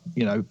about,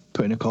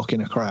 putting a cock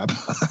in a crab.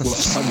 Well,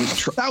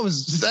 that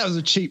was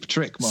a cheap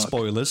trick, Mark.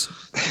 Spoilers.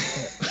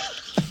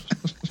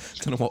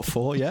 Don't know what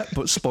for yet,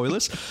 but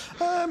spoilers.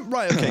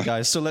 Right, okay,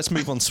 guys. So let's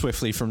move on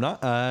swiftly from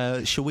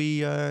that. Shall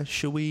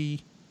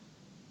we?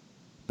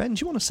 Ben, do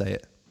you want to say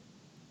it?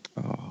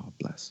 Oh,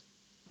 bless.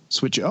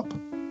 Switch it up.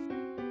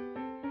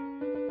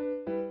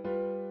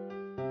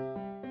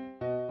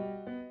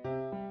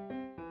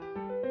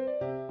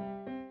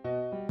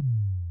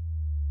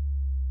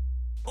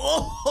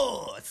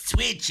 Oh,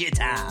 switch it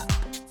up.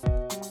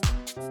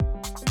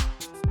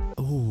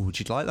 Oh,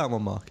 did you like that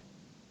one, Mark?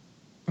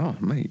 Oh,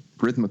 mate.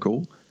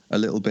 Rhythmical, a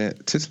little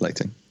bit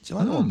titillating. Do you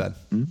like that one,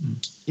 Ben?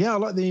 Yeah, I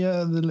like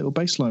the little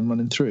bass line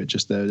running through it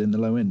just there in the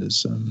low end.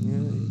 It's,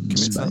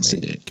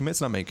 Commit to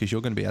that, mate, because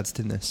you're going to be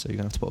editing this, so you're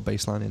going to have to put a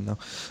bass line in now.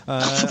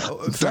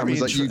 That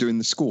was like you doing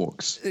the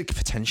squawks. It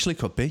potentially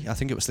could be. I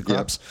think it was the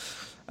grabs.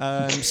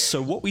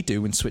 So what we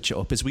do and switch it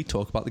up is we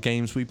talk about the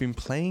games we've been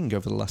playing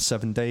over the last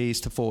 7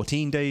 days to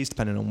 14 days,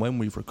 depending on when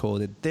we've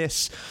recorded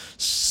this.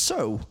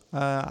 So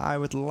I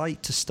would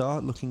like to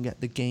start looking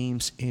at the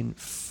games in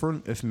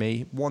front of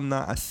me. One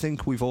that I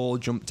think we've all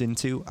jumped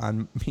into,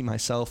 and me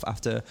myself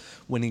after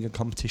winning a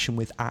competition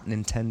with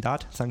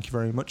 @Nintendad. Thank you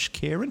very much,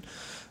 Kieran.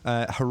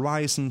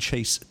 Horizon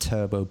Chase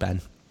Turbo,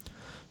 Ben.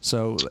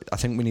 So I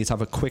think we need to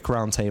have a quick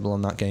round table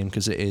on that game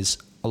because it is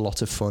a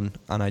lot of fun,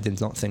 and I did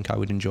not think I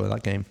would enjoy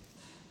that game.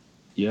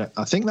 Yeah,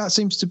 I think that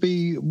seems to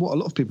be what a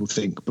lot of people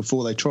think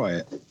before they try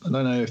it. I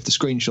don't know if the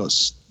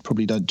screenshots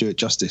probably don't do it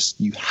justice.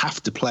 You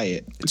have to play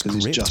it because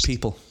it's just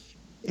people.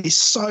 It's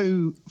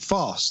so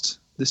fast,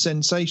 the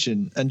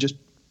sensation, and just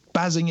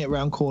bazzing it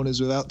around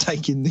corners without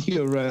taking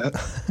your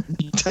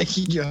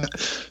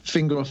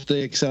finger off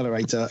the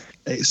accelerator.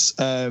 It's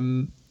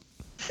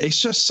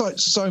just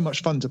so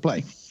much fun to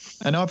play,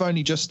 and I've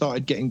only just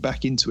started getting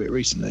back into it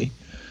recently.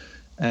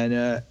 And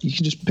you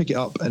can just pick it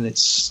up, and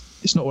it's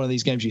not one of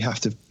these games you have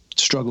to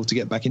struggle to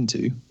get back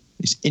into.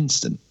 It's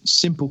instant,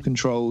 simple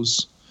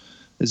controls.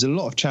 There's a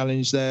lot of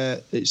challenge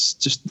there.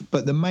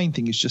 But the main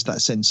thing is just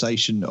that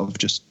sensation of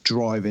just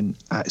driving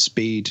at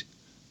speed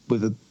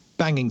with a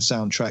banging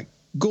soundtrack,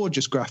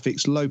 gorgeous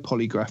graphics, low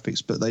poly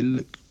graphics, but they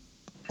look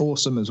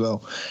awesome as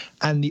well.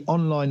 And the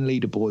online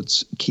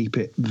leaderboards keep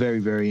it very,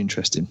 very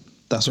interesting.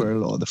 That's where a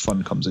lot of the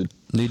fun comes in.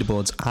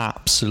 Leaderboards,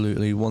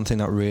 absolutely. One thing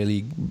that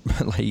really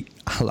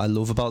I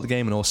love about the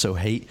game and also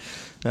hate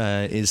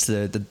is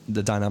the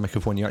dynamic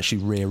of when you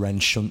actually rear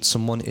end shunt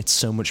someone. It's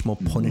so much more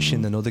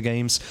punishing than other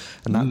games,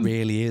 and that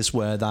really is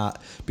where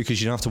that, because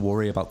you don't have to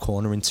worry about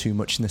cornering too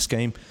much in this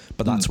game,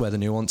 but that's where the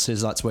nuance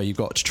is. That's where you've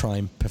got to try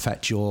and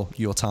perfect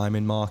your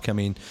timing, Mark. I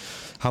mean,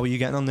 how are you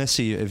getting on this?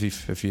 Have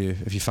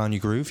you found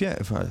your groove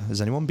yet?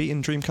 Has anyone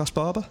beaten Dreamcast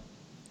Barber?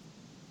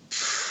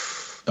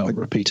 Oh,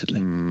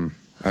 repeatedly.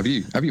 Have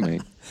you,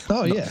 mate?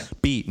 Oh, yeah.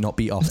 Not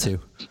beat off too.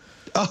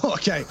 Oh,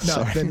 okay.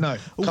 No, then no.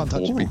 Can't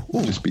touch it.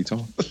 Just beat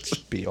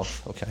off. Beat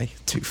off. Okay,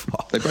 too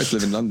far. They both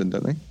live in London,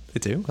 don't they? They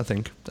do, I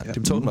think. They were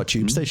talking about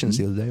tube stations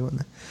the other day, weren't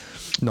they?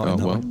 Not in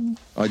that one.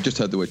 I just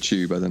heard the word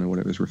tube. I don't know what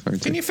it was referring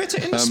to. Can you fit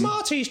it in the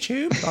Smarties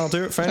tube? I'll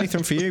do it for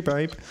anything for you,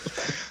 babe.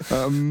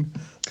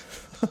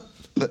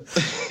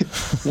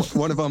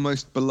 One of our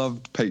most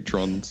beloved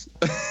patrons.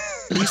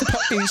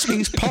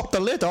 He's popped the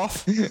lid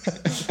off.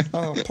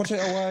 Oh, put it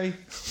away.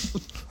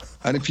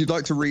 And if you'd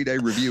like to read a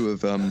review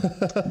of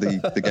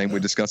the game we're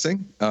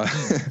discussing,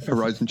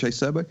 Horizon Chase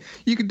Turbo,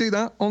 you can do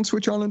that on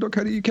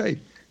switchisland.co.uk,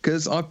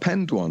 because I've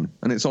penned one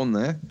and it's on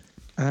there,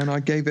 and I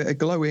gave it a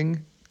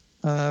glowing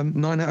 9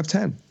 out of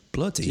 10.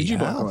 Bloody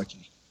hell.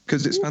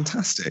 Because it's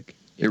fantastic.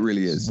 It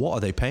really is. What are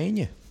they paying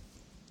you?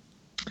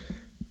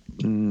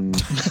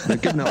 They're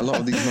giving out a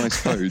lot of these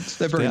nice codes.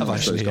 They're very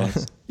nice, those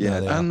guys.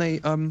 Yeah, yeah, and they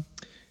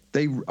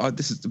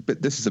this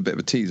is a bit of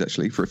a tease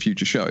actually for a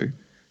future show,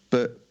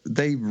 but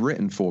they've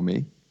written for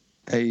me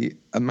a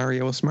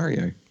Mario's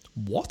Mario.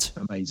 What?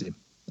 Amazing.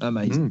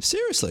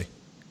 Seriously?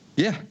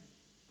 Yeah.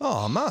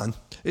 Oh man,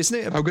 isn't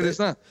it? How good is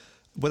that?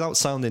 Without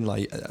sounding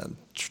like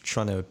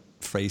trying to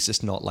phrase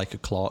this not like a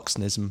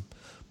Clarksonism,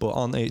 but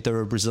aren't they?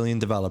 They're a Brazilian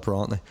developer,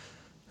 aren't they?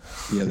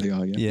 Yeah, they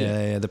are.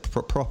 Yeah, they're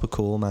proper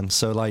cool, man.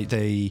 So like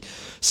they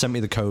sent me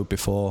the code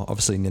before,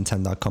 obviously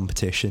Nintendo had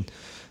competition.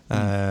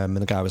 And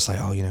the guy was like,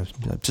 oh,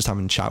 just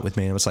having a chat with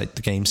me. And I was like,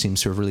 the game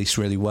seems to have released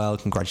really well.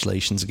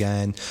 Congratulations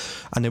again.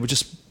 And they were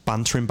just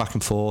bantering back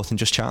and forth and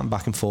just chatting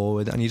back and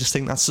forward. And you just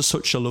think that's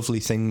such a lovely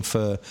thing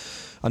for,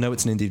 I know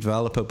it's an indie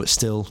developer, but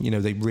still,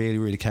 they really,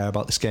 really care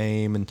about this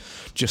game and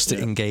just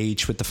to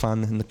engage with the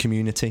fan and the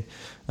community.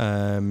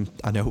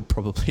 I know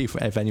probably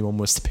if anyone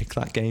was to pick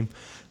that game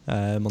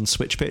on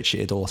Switch Pitch,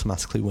 it'd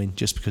automatically win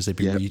just because they'd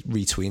be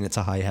retweeting it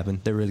to high heaven.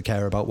 They really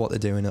care about what they're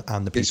doing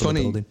and the people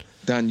they're building.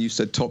 Dan, you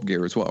said Top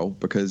Gear as well,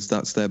 because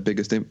that's their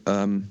biggest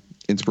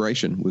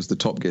inspiration was the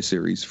Top Gear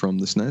series from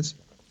the SNES.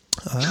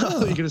 I thought you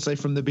were going to say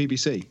from the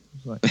BBC.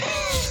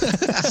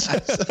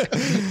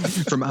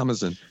 From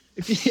Amazon.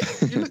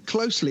 If you look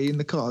closely in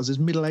the cars, there's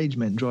middle-aged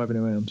men driving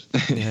around.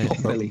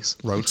 Hot bellies.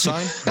 Road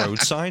sign,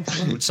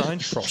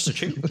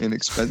 prostitute.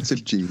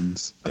 Inexpensive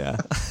jeans. Yeah.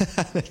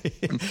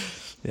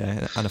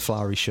 Yeah, and a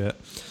flowery shirt.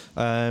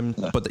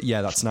 But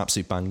yeah, that's an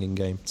absolute banging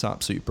game. It's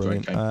absolutely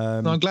brilliant.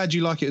 I'm glad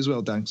you like it as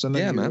well, Dan. So I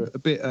know you were a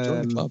bit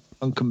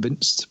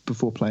unconvinced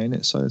before playing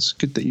it, so it's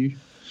good that you.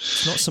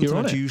 It's not something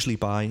I'd usually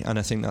buy, and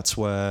I think that's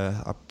where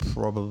I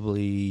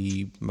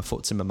probably my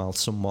foot's in my mouth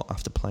somewhat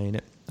after playing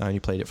it. I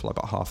only played it for like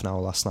about half an hour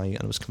last night,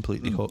 and I was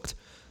completely hooked.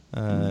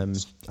 And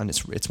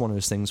it's one of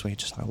those things where you're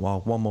just like,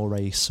 wow, one more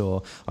race,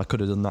 or I could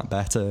have done that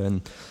better.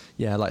 And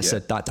yeah, like I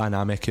said, that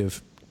dynamic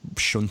of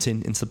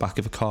shunting into the back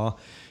of a car,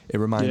 it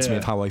reminds me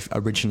of how I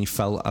originally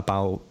felt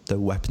about the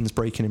weapons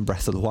breaking in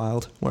Breath of the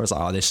Wild, where I was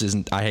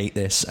like, I hate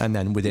this, and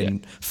then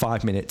within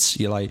 5 minutes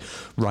you're like,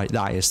 right,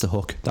 that is the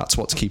hook, that's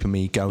what's keeping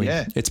me going.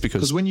 It's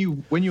because when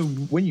you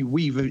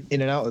weave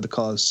in and out of the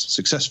cars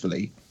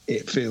successfully,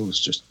 it feels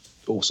just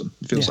awesome.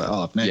 It feels like,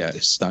 I've nailed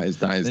this. That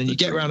is and then you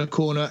get around a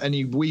corner and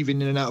you weave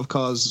in and out of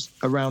cars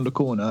around a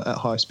corner at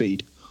high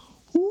speed.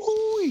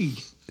 Ooh-wee.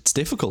 It's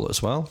difficult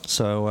as well.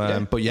 So,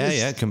 but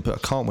I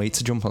can't wait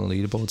to jump on the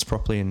leaderboards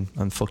properly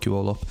and fuck you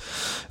all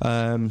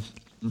up.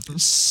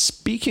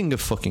 Speaking of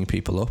fucking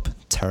people up,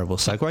 terrible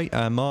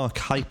segue. Mark,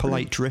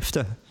 Hyperlight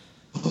Drifter.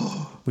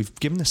 We've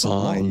given this a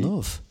lot of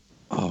love.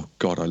 Oh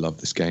God, I love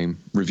this game.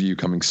 Review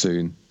coming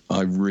soon.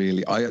 I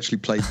actually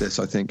played this,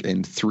 I think,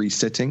 in 3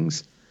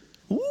 sittings.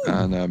 Ooh.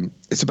 And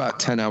it's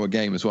about a 10-hour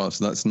game as well,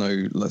 so that's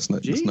no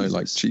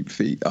like cheap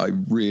feat. I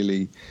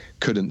really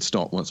couldn't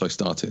stop once I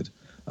started.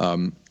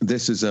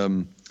 This is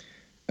an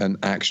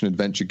action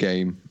adventure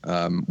game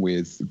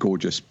with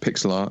gorgeous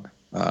pixel art.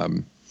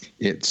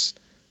 It's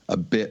a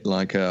bit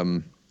like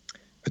a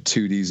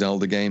 2D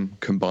Zelda game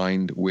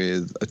combined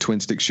with a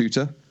twin stick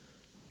shooter,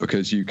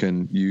 because you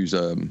can use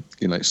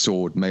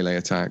sword melee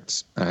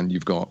attacks, and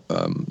you've got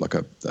like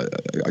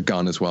a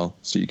gun as well,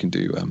 so you can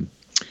do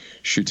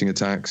shooting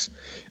attacks.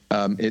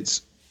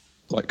 It's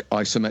like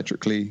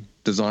isometrically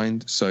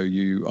designed, so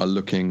you are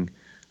looking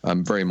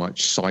very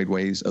much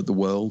sideways at the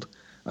world.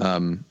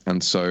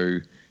 And so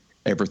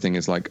everything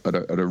is like at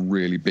a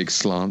really big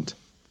slant,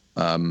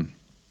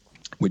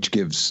 which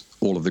gives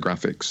all of the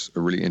graphics a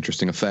really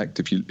interesting effect.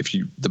 If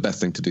you, the best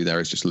thing to do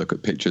there is just look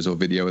at pictures or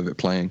video of it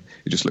playing.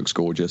 It just looks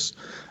gorgeous.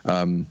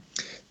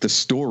 The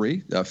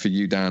story for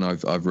you, Dan,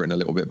 I've written a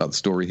little bit about the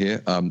story here.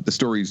 The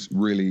story's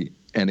really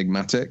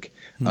enigmatic.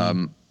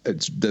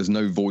 There's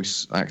no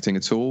voice acting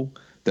at all.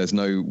 There's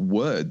no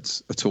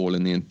words at all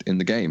in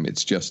the game.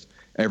 It's just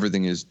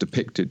everything is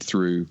depicted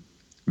through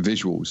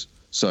visuals.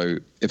 So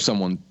if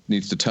someone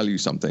needs to tell you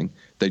something,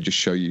 they just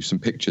show you some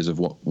pictures of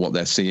what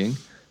they're seeing.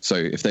 So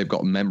if they've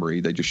got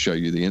memory, they just show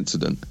you the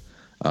incident.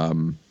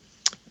 And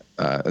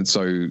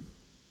so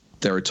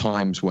there are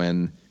times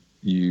when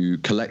you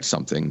collect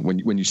something.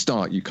 When you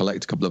start, you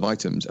collect a couple of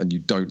items and you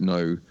don't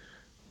know,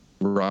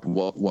 right,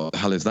 what the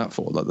hell is that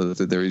for? Like,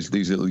 there is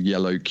these little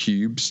yellow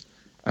cubes,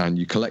 and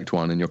you collect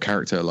one, and your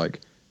character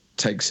like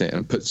takes it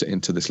and puts it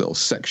into this little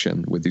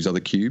section with these other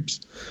cubes.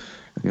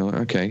 And you're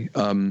like, okay.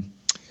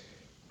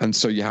 And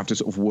so you have to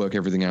sort of work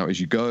everything out as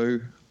you go.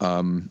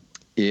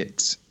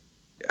 It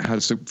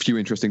has a few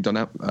interesting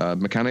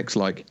mechanics,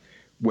 like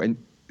when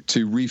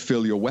to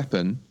refill your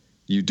weapon,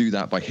 you do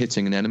that by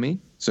hitting an enemy.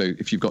 So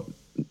if you've got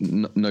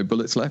no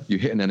bullets left, you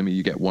hit an enemy,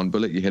 you get 1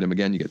 bullet. You hit them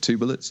again, you get 2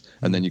 bullets,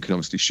 and then you can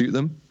obviously shoot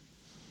them.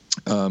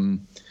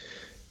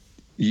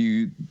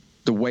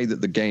 The way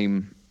that the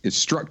game is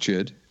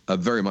structured,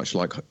 very much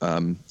like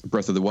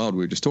Breath of the Wild we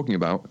were just talking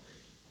about.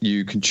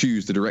 You can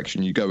choose the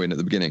direction you go in at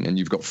the beginning, and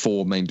you've got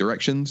 4 main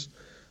directions,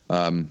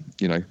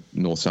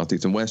 north, south,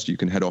 east, and west. You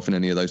can head off in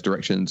any of those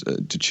directions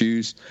to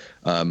choose.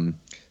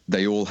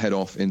 They all head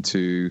off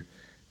into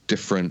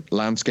different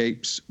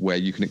landscapes where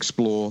you can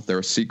explore. There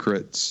are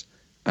secrets,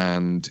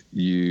 and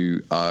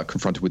you are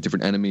confronted with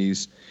different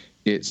enemies.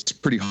 It's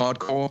pretty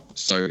hardcore,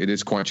 so it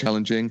is quite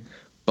challenging,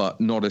 but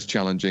not as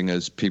challenging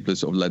as people have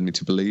sort of led me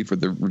to believe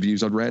with the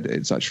reviews I'd read.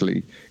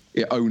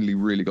 It only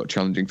really got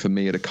challenging for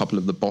me at a couple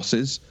of the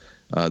bosses.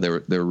 They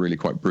were really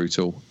quite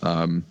brutal,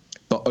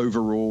 but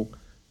overall,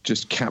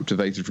 just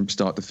captivated from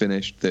start to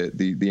finish.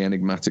 The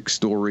enigmatic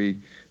story,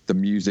 the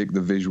music, the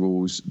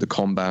visuals, the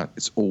combat.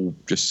 It's all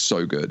just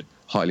so good.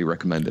 Highly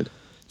recommended.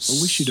 I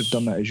wish you'd have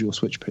done that as your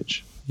switch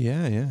pitch.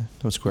 Yeah,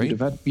 that was great. You'd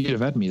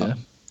have had me there.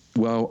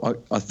 Well,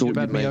 I thought you'd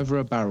have had me over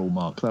a barrel,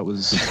 Mark. That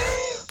was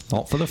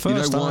not for the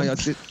first time. Why I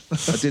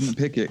didn't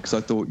pick it? Because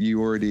I thought you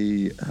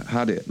already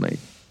had it, mate.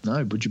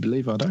 No, would you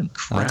believe I don't?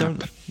 Crap. I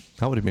don't.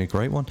 That would have been a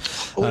great one.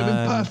 It would have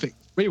been perfect.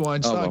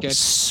 Rewind, start again.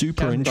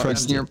 Super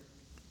interesting.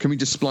 Can we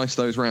just splice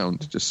those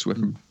round? Just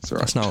swim.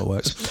 That's not how it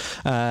works.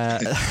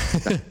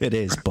 It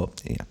is,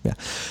 but yeah.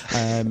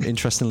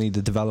 Interestingly,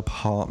 the developer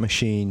Heart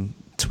Machine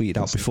tweeted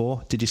out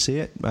before. Did you see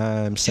it?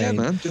 Saying,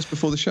 yeah, man, just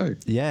before the show.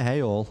 Yeah,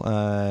 hey all.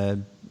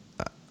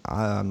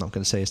 I'm not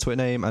going to say his Twitter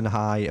name, and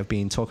I have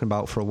been talking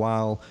about for a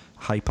while.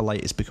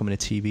 Hyperlight is becoming a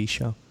TV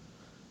show.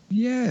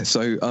 Yeah,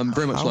 so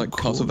very much like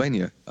cool.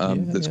 Castlevania,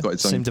 that's got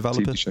its own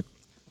TV show.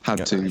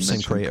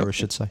 Same creator, I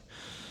should say.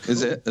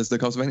 Is it as the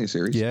Castlevania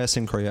series? Yeah,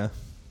 same creator.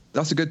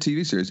 That's a good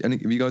TV series. Have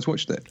you guys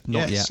watched it?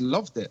 Not yet.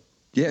 Loved it.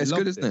 Yeah, it's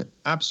good, isn't it?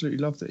 Absolutely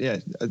loved it.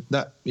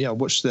 Yeah, I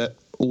watched that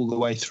all the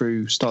way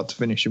through, start to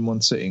finish, in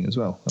one sitting as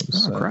well. That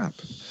was, crap!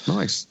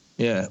 Nice.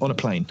 Yeah, on a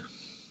plane.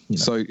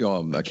 So,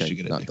 okay,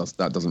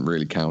 that doesn't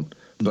really count.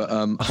 But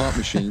Heart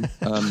Machine,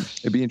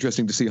 it'd be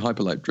interesting to see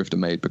Hyperlight Drifter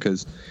made,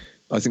 because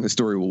I think the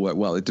story will work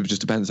well. It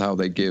just depends how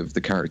they give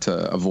the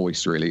character a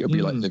voice. Really, it'd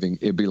be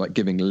like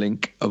giving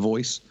Link a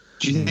voice.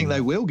 Do you think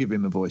they will give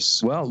him a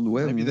voice? Well,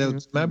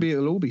 maybe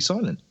it'll all be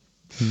silent.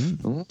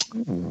 Who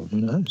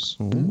knows?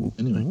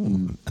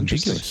 Anyway,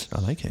 ambiguous.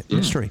 I like it.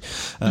 Mystery.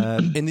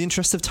 In the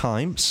interest of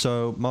time,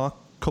 so Mark,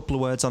 couple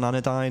of words on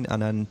Anodyne,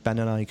 and then Ben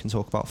and I can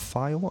talk about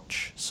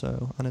Firewatch.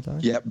 So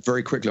Anodyne. Yeah,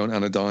 very quickly on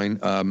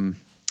Anodyne.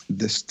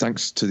 This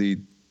thanks to the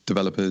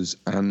developers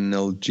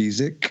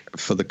Analgesic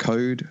for the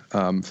code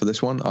for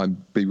this one. I'll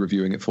be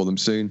reviewing it for them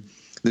soon.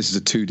 This is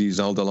a 2D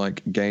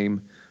Zelda-like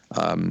game.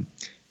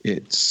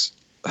 It's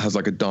has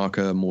like a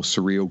darker, more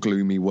surreal,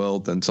 gloomy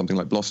world than something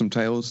like Blossom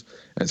Tales.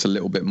 And it's a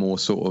little bit more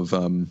sort of,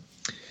 I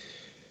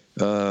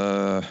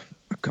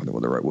can't know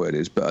what the right word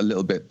is, but a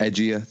little bit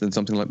edgier than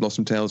something like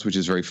Blossom Tales, which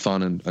is very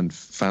fun and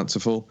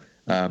fanciful.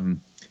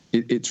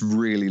 It's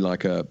really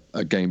like a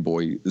Game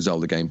Boy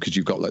Zelda game, because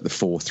you've got like the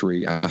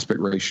 4:3 aspect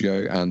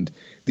ratio, and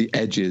the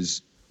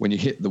edges, when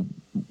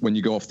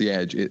you go off the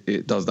edge,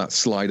 it does that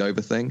slide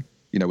over thing,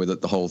 where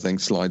the whole thing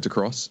slides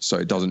across, so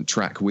it doesn't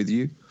track with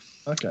you.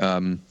 Okay.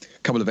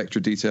 Couple of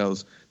extra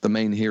details. The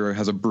main hero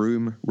has a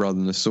broom rather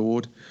than a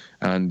sword,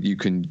 and you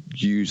can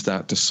use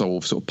that to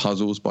solve sort of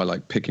puzzles by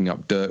like picking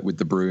up dirt with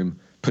the broom,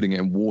 putting it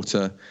in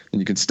water,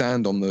 and you can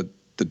stand on the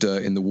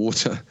dirt in the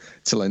water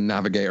to like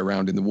navigate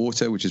around in the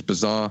water, which is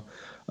bizarre.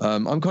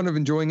 I'm kind of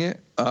enjoying it.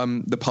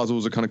 The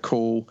puzzles are kind of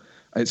cool.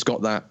 It's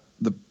got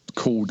the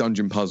cool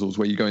dungeon puzzles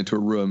where you go into a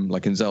room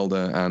like in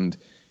Zelda, and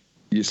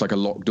it's like a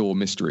locked door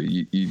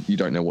mystery. You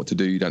don't know what to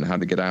do. You don't know how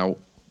to get out.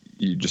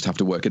 You just have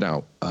to work it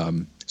out.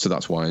 So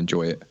that's why I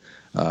enjoy it.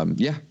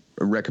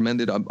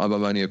 Recommended. I'm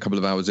only a couple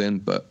of hours in,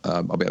 but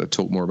I'll be able to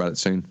talk more about it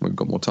soon. We've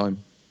got more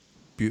time.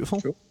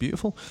 Beautiful. Sure.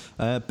 Beautiful.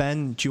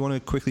 Ben, do you want to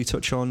quickly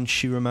touch on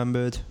She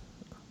Remembered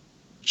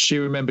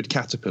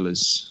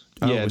Caterpillars?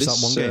 Oh, was that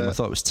one game? I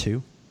thought it was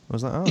two. I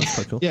was like, oh, that's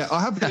quite cool. Yeah,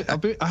 I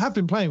have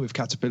been playing with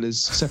Caterpillars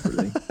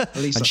separately. At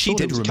least and she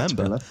did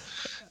remember.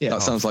 Yeah,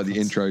 that sounds like the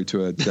intro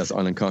to a Death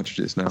Island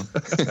Cartridges now.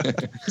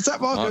 Is that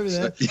Mark over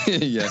there?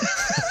 Yeah.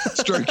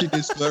 Stroking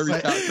his furry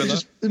caterpillar.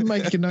 Just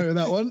make a note of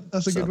that one.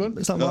 That's a good one.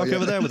 Is that Mark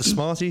over there with a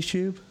Smarties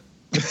tube?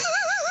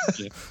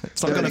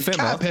 It's not going to fit,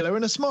 Mark. Caterpillar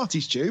and a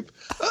Smarties tube.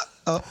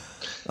 But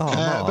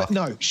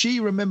no, She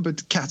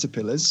Remembered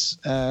Caterpillars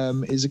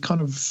is a kind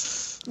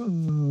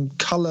of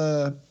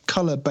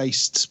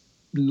color-based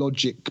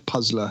logic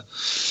puzzler,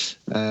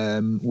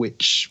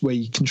 where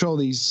you control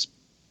these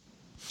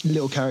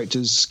little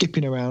characters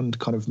skipping around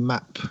kind of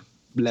map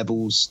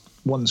levels,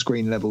 one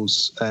screen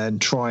levels,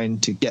 and trying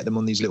to get them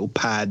on these little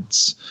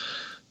pads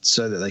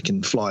so that they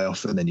can fly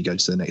off, and then you go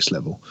to the next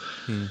level.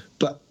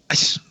 But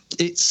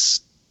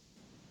it's,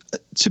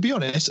 to be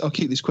honest, I'll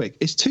keep this quick,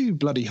 it's too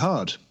bloody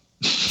hard.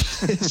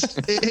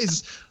 It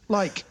is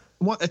like,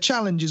 a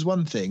challenge is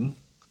one thing,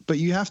 but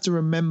you have to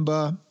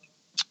remember,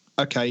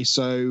 okay,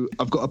 so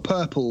I've got a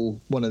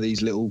purple one of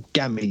these little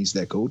gammies,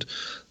 they're called.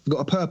 I've got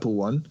a purple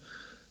one.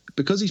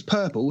 Because he's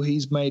purple,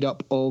 he's made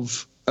up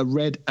of a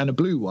red and a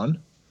blue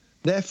one.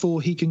 Therefore,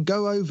 he can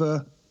go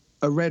over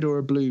a red or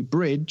a blue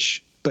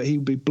bridge, but he'll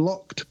be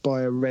blocked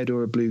by a red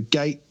or a blue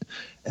gate.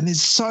 And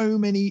there's so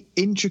many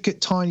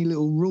intricate, tiny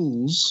little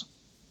rules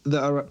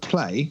that are at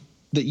play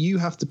that you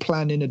have to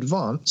plan in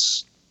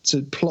advance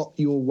to plot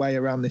your way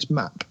around this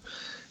map,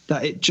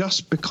 that it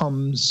just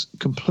becomes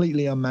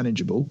completely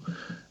unmanageable.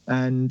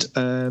 And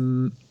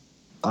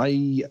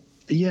I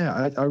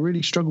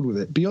really struggled with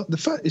it. Beyond the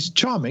fact, it's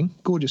charming,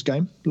 gorgeous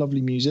game,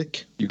 lovely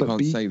music. You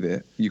can't save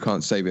it. You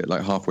can't save it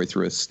like halfway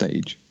through a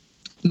stage.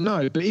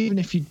 No, but even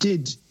if you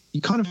did you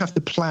kind of have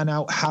to plan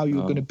out how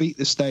you're going to beat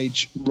the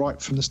stage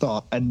right from the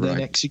start and then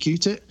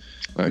execute it,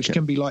 which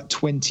can be like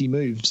 20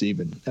 moves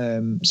even.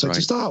 So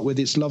to start with,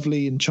 it's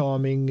lovely and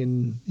charming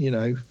and, you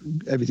know,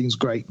 everything's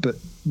great. But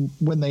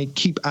when they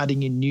keep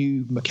adding in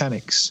new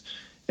mechanics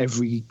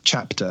every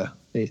chapter,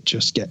 it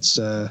just gets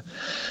a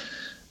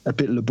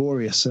bit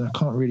laborious, and I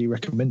can't really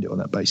recommend it on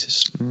that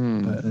basis.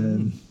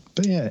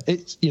 But yeah,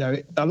 it's, you know,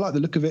 I like the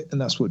look of it,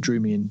 and that's what drew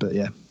me in. But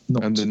yeah,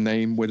 and the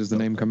name, where does the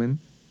name come in?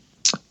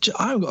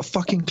 I haven't got a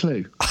fucking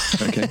clue.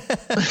 Okay.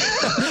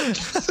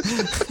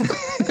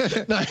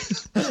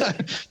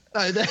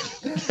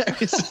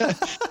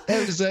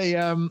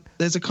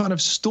 There's a kind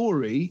of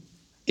story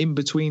in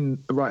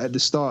between, right at the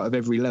start of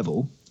every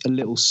level, a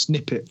little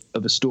snippet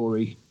of a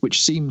story,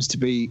 which seems to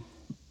be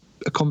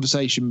a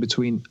conversation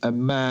between a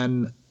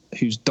man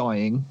who's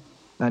dying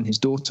and his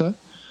daughter.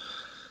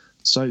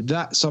 So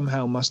that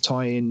somehow must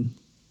tie in.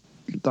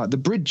 Like the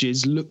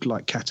bridges look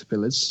like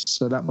caterpillars,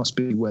 so that must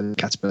be where the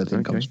caterpillar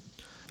thing comes from.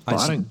 But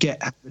I don't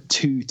get how the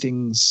two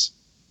things,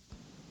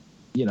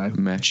 you know,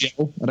 mesh.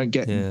 I don't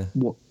get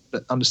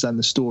understand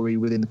the story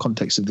within the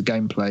context of the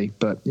gameplay.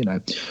 But, you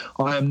know,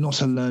 I am not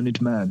a learned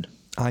man.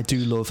 I do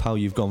love how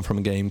you've gone from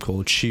a game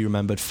called She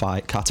Remembered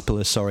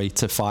Caterpillar,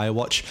 to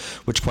Firewatch,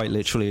 which quite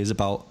literally is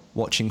about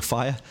watching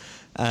fire.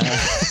 I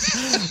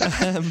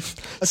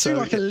feel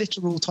like a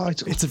literal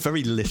title. It's a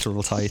very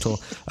literal title.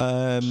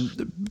 Ben,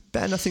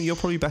 I think you're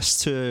probably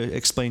best to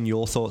explain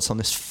your thoughts on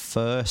this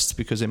first,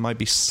 because it might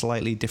be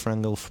slightly different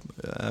angle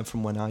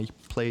from when I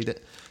played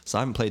it. So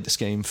I haven't played this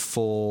game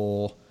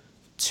for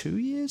 2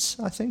 years,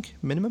 I think,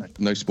 minimum.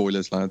 No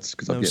spoilers, lads,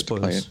 because I've yet to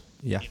play it.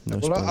 Yeah, no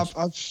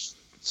spoilers.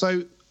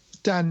 So,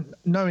 Dan,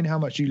 knowing how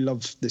much you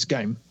love this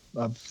game,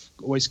 I've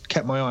always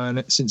kept my eye on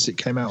it since it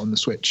came out on the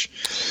Switch.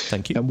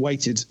 Thank you. And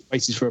waited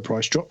for a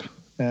price drop.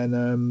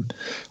 And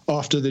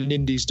after the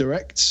Nindies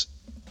Direct,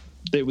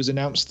 it was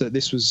announced that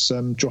this was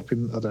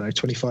dropping, I don't know,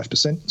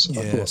 25%. So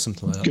I thought,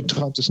 something like that. Good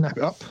time to snap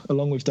it up,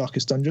 along with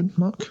Darkest Dungeon,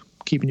 Mark.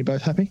 Keeping you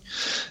both happy.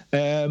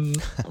 I'm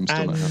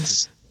still not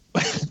happy.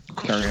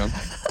 Carry on.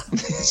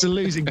 It's a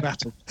losing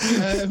battle.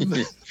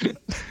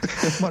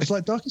 Much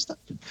like Darkest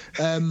Dungeon.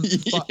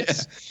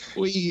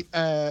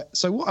 But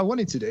so what I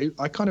wanted to do,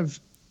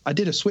 I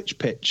did a Switch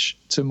pitch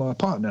to my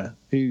partner,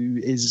 who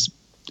is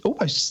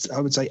almost, I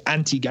would say,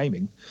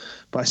 anti-gaming.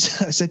 But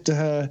I said to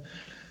her,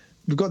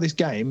 we've got this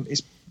game,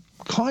 it's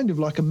kind of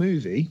like a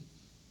movie,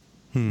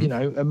 you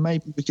know, and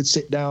maybe we could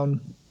sit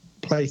down,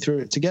 play through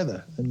it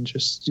together, and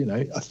just, you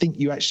know, I think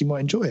you actually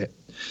might enjoy it.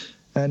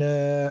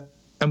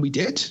 And we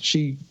did.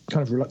 She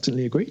kind of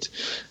reluctantly agreed.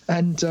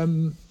 And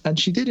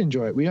she did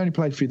enjoy it. We only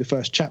played through the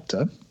first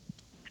chapter,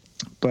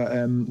 but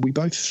we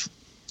both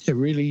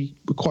really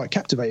were quite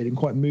captivated and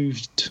quite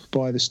moved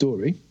by the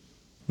story.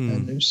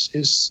 And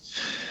it's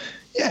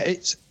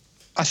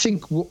I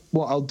think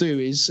what I'll do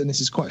is, and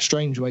this is quite a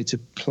strange way to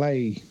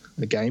play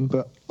a game,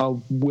 but I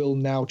will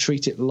now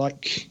treat it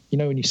like, you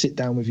know, when you sit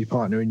down with your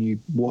partner and you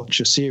watch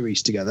a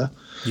series together.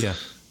 Yeah.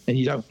 And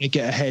you don't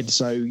get ahead,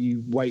 so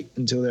you wait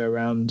until they're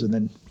around and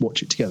then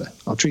watch it together.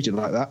 I'll treat it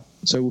like that.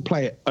 So we'll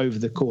play it over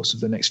the course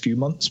of the next few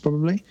months,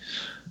 probably,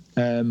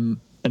 and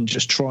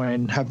just try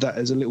and have that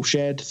as a little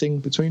shared thing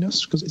between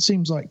us, because it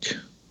seems like,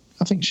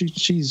 I think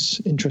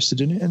she's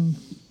interested in it, and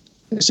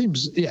it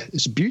seems,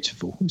 it's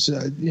beautiful. It's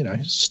a, you know,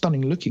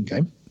 stunning looking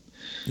game.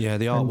 Yeah,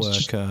 the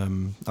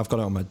artwork, I've got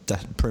it on my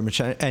pretty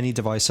much any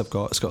device I've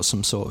got. It's got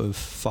some sort of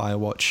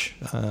Firewatch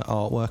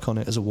artwork on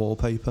it as a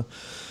wallpaper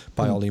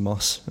by Ollie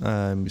Moss.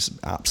 He's an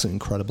absolutely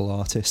incredible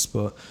artist.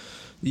 But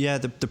yeah,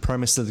 the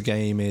premise of the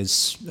game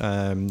is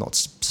not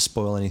to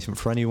spoil anything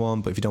for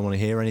anyone, but if you don't want to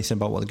hear anything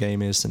about what the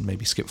game is, then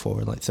maybe skip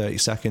forward like 30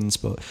 seconds.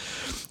 But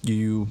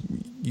you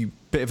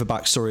bit of a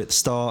backstory at the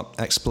start,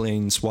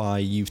 explains why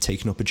you've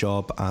taken up a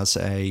job as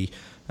a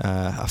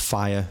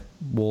fire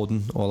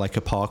warden, or like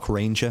a park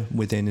ranger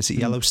within, is it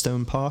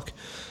Yellowstone Park?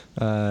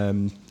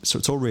 So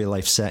it's all real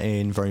life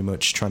setting, very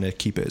much trying to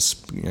keep it as,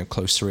 you know,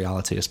 close to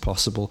reality as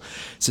possible.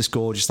 It's this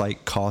gorgeous,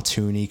 like,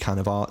 cartoony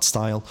kind of art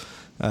style,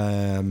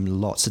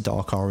 lots of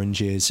dark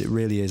oranges. It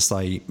really is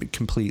like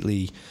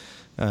completely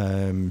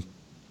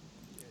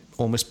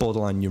almost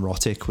borderline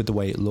neurotic with the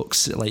way it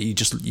looks. Like you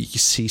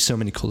see so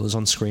many colours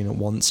on screen at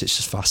once. It's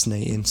just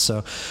fascinating.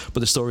 So,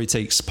 but the story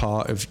takes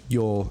part of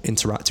your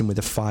interacting with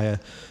a fire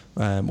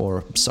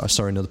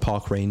another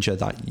park ranger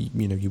that,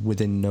 you know, you're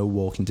within no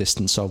walking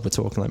distance of. We're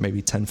talking like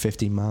maybe 10,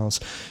 15 miles.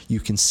 You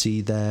can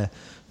see their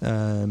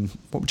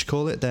what would you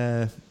call it?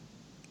 Their,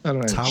 I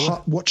don't know,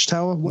 tower?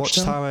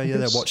 Watchtower, yeah,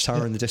 their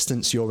watchtower in the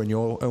distance. You're in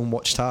your own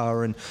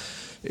watchtower, and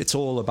it's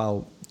all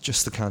about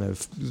just the kind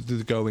of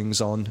the goings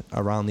on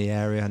around the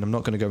area. And I'm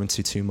not going to go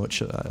into too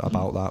much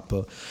about that,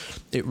 but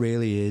it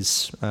really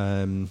is.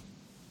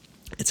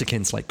 It's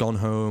akin to like Gone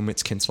Home.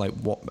 It's akin to like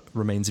What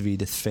Remains of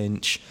Edith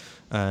Finch.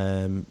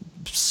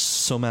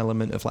 Some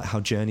element of like how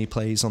Journey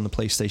plays on the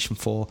PlayStation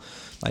 4.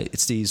 Like,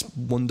 it's these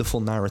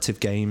wonderful narrative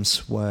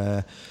games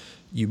where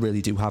you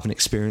really do have an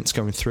experience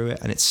going through it,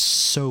 and it's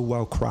so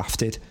well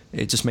crafted.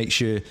 It just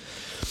makes you.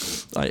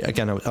 I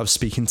was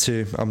speaking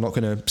to, I'm not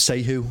going to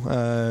say who,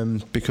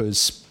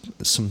 because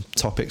some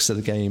topics of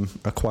the game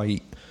are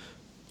quite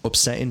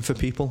upsetting for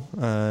people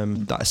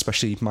that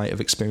especially might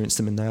have experienced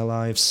them in their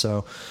lives.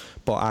 So,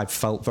 but I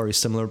felt very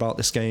similar about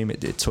this game.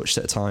 It touched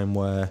at a time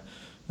where,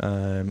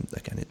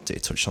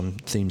 it touched on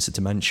themes of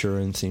dementia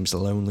and themes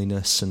of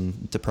loneliness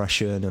and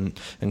depression and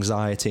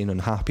anxiety and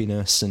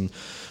unhappiness, and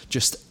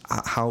just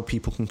how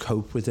people can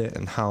cope with it,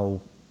 and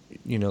how,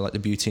 like the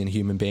beauty in a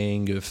human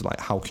being of like,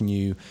 how can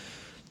you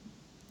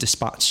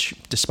dispatch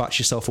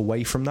yourself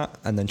away from that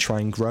and then try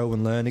and grow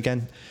and learn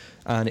again.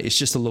 And it's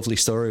just a lovely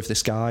story of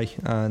this guy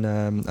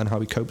and how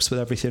he copes with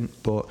everything.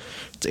 But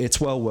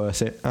it's well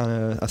worth it.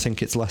 I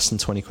think it's less than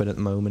 20 quid at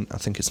the moment. I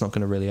think it's not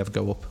going to really ever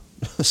go up.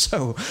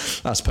 So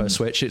as per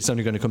Switch, it's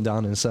only going to come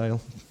down in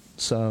sale.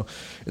 So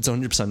it's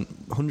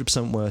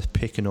 100% worth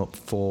picking up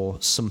for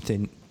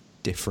something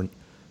different.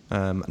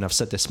 And I've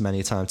said this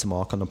many times to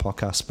Mark on the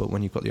podcast, but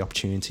when you've got the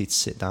opportunity to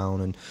sit down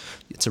and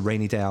it's a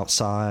rainy day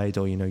outside,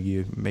 or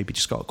you maybe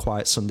just got a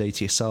quiet Sunday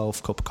to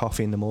yourself, cup of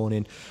coffee in the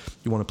morning,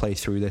 you want to play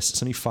through this.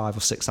 It's only 5 or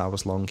 6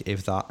 hours long,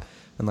 if that.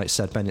 And like I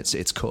said, Ben,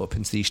 it's cut up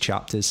into these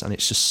chapters, and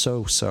it's just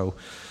so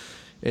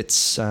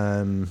it's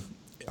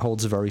it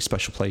holds a very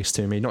special place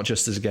to me, not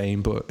just as a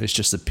game, but it's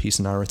just a piece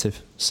of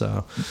narrative.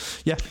 So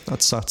yeah,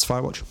 that's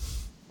Firewatch.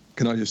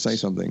 Can I just say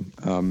something?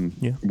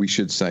 Yeah. We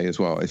should say as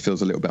well, it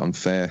feels a little bit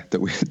unfair that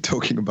we're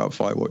talking about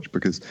Firewatch,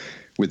 because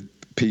with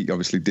Pete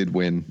obviously did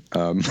win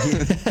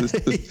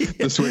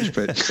the Switch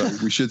pitch. So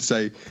we should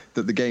say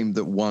that the game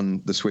that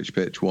won the Switch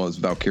pitch was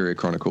Valkyria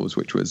Chronicles,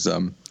 which was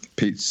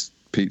Pete's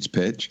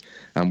pitch.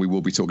 And we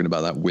will be talking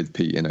about that with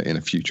Pete in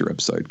a future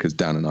episode, because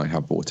Dan and I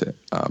have bought it.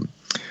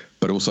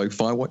 But also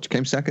Firewatch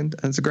came second,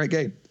 and it's a great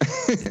game.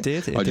 It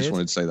did. I just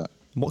wanted to say that.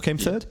 What came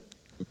third?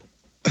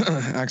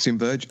 Axiom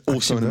Verge,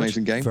 also an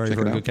amazing game. Very,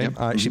 very good game.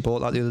 I actually bought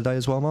that the other day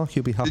as well, Mark.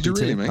 You'll be happy. Did you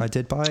really, mate? I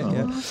did buy it.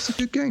 Yeah, it's a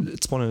good game.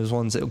 It's one of those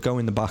ones that'll go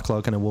in the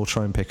backlog, and I will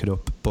try and pick it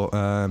up. But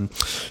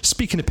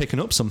speaking of picking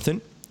up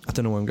something, I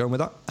don't know where I'm going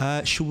with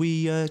that. Should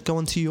we go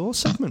on to your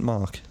segment,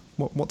 Mark?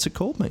 What's it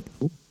called, mate?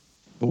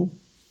 Oh,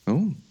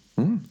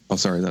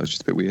 sorry, that was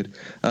just a bit weird.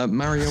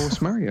 Mario or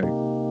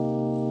Smario?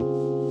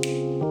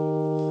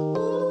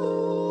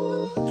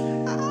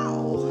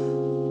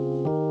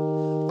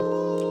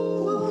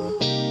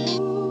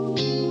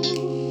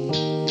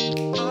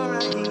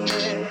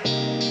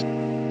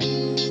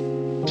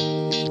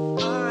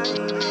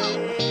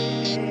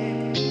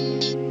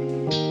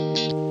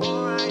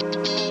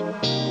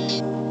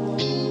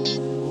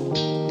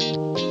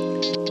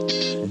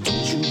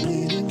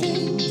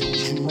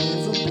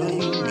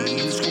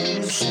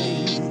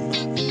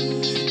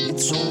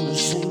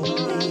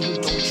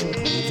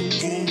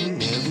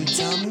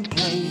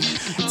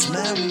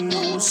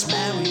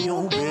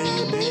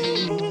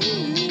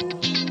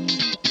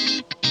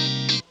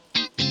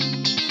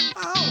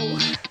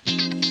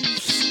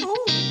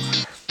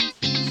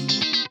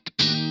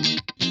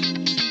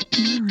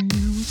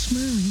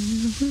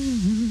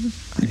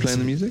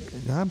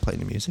 I'm playing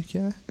the music,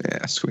 yeah.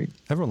 Yeah, sweet.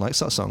 Everyone likes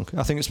that song.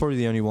 I think it's probably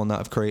the only one that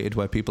I've created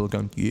where people are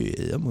going,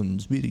 yeah, that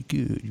one's really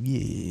good,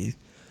 yeah.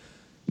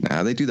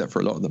 Nah, they do that for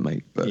a lot of them,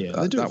 mate. But yeah,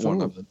 they do that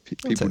one,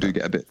 people do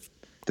get a bit.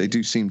 They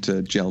do seem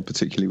to gel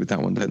particularly with that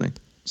one, don't they?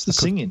 It's the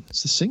singing.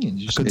 It's the singing.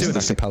 I could do a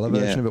cappella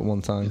version of it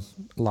one time,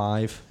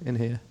 live in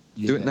here.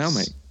 Yes. Do it now,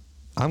 mate.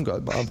 I'm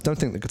good, but I don't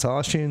think the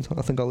guitar's tuned.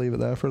 I think I'll leave it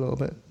there for a little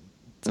bit.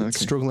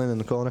 It's struggling in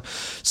the corner.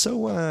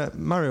 So,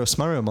 Mario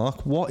Smario,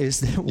 Mark, what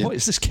is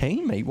this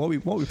game, mate? What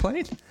are we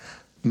playing?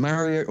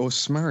 Mario or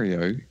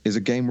Smario is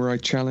a game where I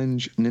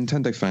challenge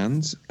Nintendo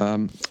fans,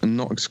 and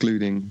not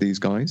excluding these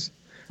guys,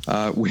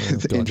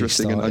 with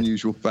interesting and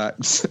unusual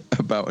facts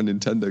about a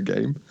Nintendo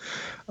game.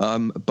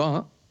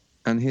 But,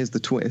 and here's the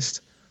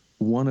twist,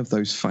 one of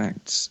those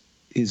facts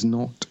is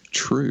not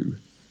true.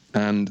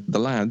 And the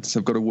lads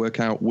have got to work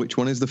out which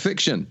one is the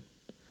fiction.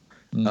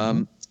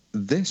 Mm-hmm.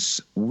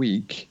 This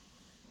week,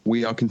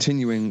 we are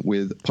continuing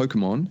with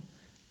Pokemon,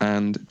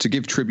 and to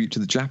give tribute to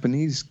the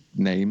Japanese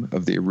name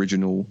of the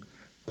original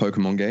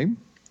Pokemon game,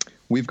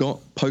 we've got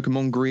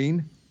Pokemon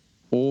Green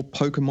or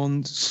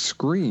Pokemon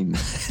Screen.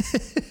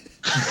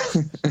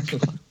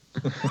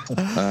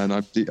 And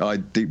I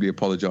deeply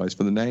apologize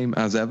for the name,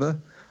 as ever.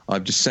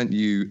 I've just sent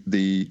you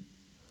the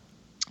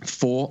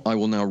 4. I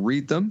will now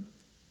read them,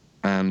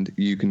 and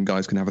you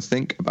guys can have a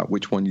think about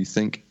which one you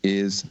think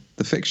is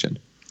the fiction.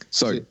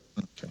 So,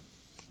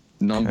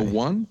 number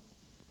 1,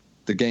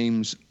 the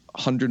game's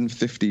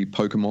 150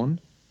 Pokemon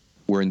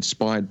were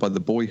inspired by the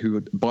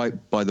boyhood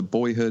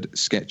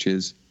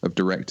sketches of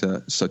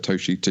director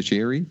Satoshi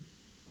Tajiri.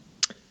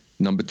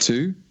 Number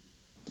 2,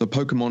 the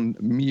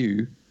Pokemon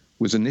Mew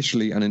was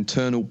initially an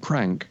internal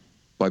prank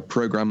by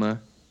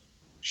programmer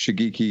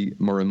Shigeki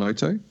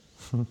Morimoto.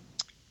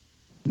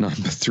 Number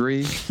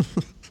 3,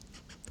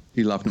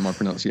 he loved my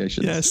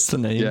pronunciation. Yes, the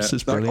names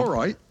is brilliant. All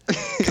right.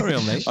 Carry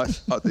on, mate. I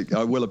think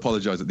I will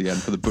apologise at the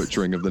end for the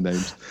butchering of the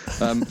names.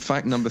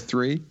 Fact number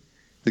 3,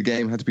 the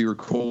game had to be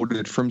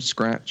recorded from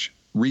scratch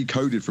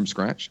recoded from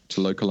scratch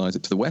to localize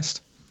it to the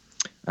West.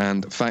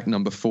 And fact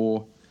number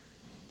 4,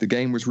 the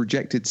game was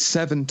rejected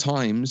 7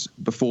 times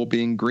before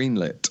being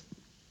greenlit.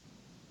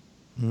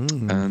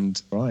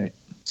 And Right.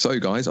 so,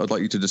 guys, I'd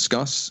like you to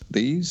discuss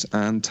these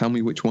and tell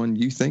me which one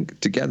you think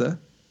together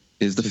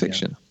is the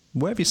fiction.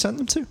 Where have you sent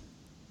them to?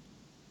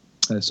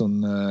 It's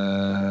on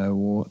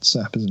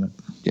WhatsApp, isn't it?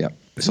 Yeah,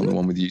 it's on the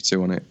one with you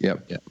two on it.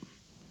 Yep. Yeah.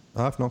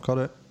 I've not got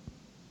it.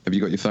 Have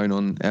you got your phone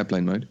on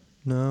airplane mode?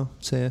 No,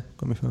 it's here.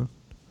 Got my phone.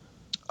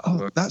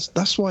 Oh,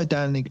 that's why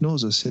Dan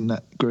ignores us in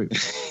that group.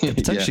 It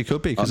potentially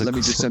could be. Let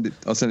me just send it.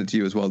 I'll send it to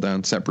you as well,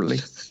 Dan, separately.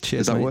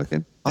 Cheers, is that mate.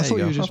 working? I thought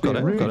you were I've just got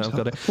being it. rude. I've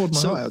got it. I poured my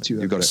heart out to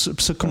you. You've got it.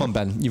 So come on,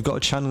 Ben. You've got to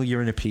channel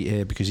your inner Pete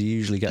here because he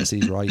usually gets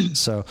these right.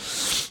 So,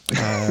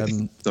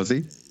 Does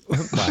he?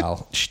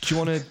 well, do you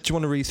want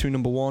to read through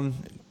number 1?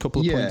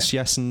 Couple of points,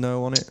 yes and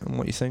no on it, and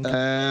what you think?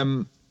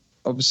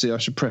 Obviously, I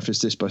should preface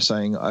this by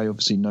saying I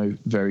obviously know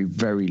very,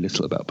 very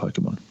little about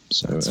Pokemon.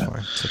 So That's fine.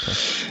 It's okay.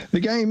 The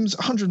game's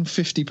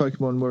 150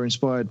 Pokemon were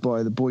inspired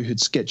by the boyhood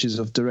sketches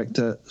of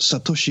director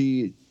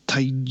Satoshi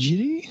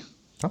Tajiri.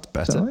 That's Is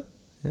better. that right?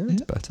 Yeah,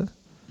 it's better.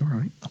 All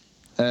right.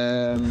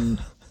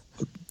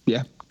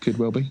 Yeah, could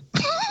well be.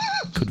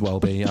 Could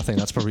well be. I think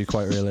that's probably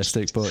quite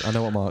realistic, but I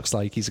know what Mark's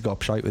like. He's a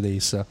gobshite with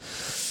these, so.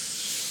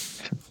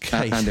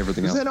 Okay. And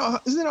everything Is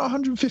else. there not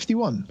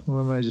 151? Or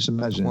am I just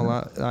imagining?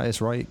 Well, that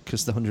is right,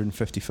 because the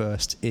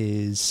 151st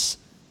is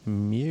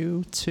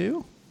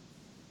Mewtwo?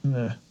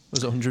 Yeah.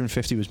 Was it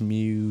 150 was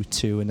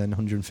Mewtwo, and then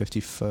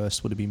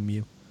 151st would have been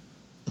Mew.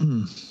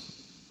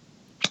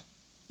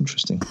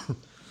 Interesting.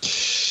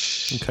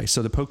 Okay,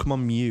 so the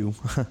Pokemon Mew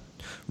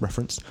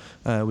referenced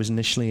was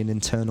initially an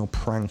internal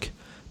prank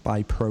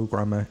by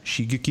programmer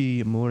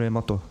Shigeki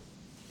Morimoto.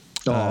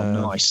 Oh,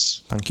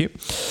 nice. Thank you.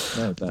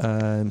 Well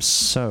done.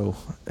 So,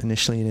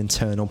 initially an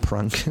internal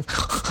prank.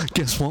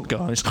 Guess what,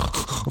 guys?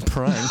 A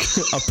prank.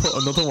 I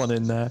put another one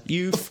in there.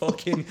 You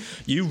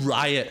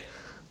riot.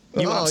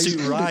 You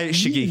absolute riot,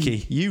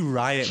 Shigeki. You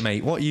riot,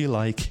 mate. What you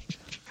like?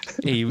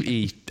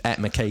 He ate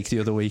my cake the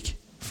other week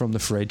from the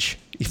fridge.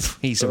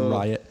 He's a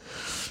riot.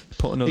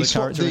 Put another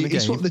character in the game.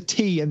 He swapped the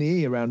T and the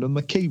E around on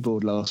the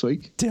keyboard last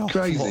week.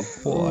 Crazy.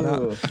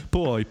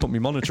 Boy, put my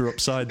monitor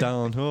upside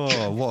down.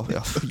 Oh, what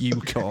you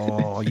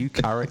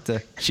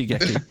character,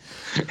 Shigeki.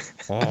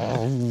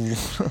 Oh,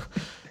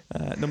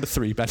 number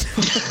 3, Ben.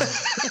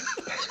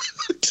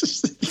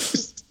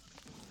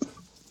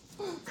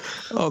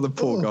 Oh, the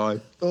poor guy.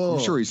 Oh.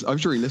 I'm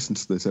sure he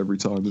listens to this every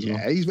time as well.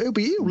 Yeah,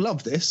 he'll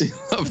love this.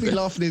 He'll be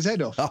laughing his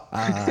head off.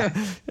 Yeah,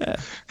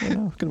 I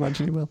can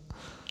imagine he will.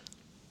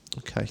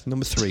 Okay,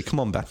 number 3.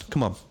 Come on, Ben.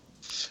 Come on.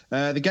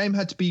 The game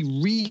had to be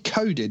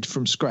recoded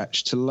from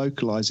scratch to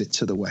localize it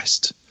to the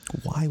West.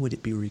 Why would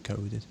it be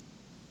recoded?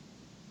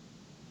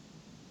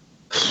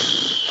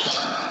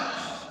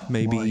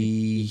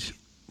 Maybe.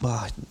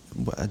 Well,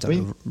 I don't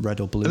know, red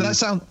or blue.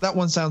 That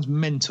one sounds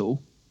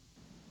mental,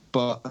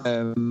 but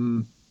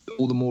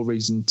all the more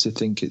reason to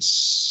think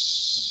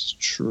it's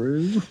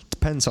true.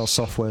 Depends how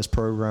software is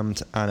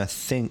programmed, and I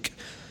think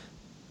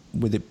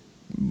with it,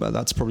 well,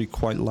 that's probably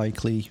quite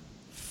likely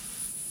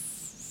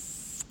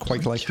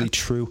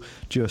true.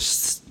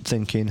 Just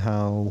thinking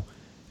how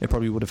it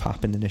probably would have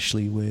happened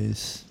initially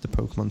with the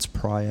Pokemon's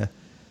prior,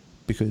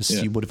 because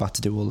you would have had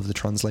to do all of the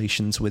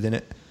translations within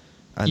it.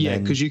 And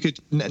because you could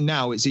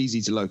now it's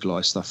easy to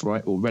localize stuff,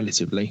 right? Or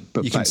relatively,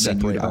 but you can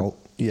separate out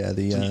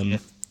the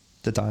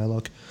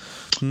dialogue.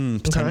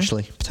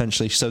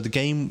 Potentially. So the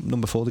game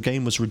number 4, the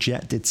game was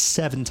rejected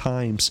 7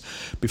 times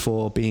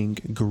before being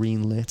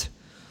greenlit.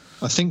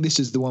 I think this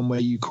is the one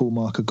where you call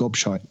Mark a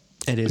gobshite.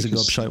 It is a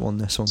gobshite one,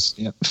 this one.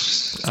 Yeah.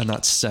 And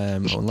that's,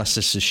 unless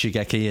this is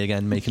Shigeki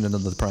again making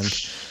another prank.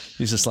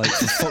 He's just like,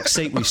 for fuck's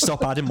sake, we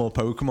stop adding more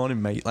Pokemon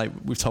in, mate. Like,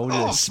 we've told you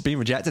this. It's been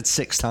rejected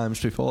 6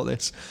 times before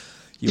this.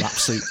 You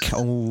absolute,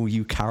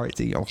 you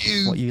character.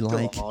 What you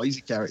like. Oh, he's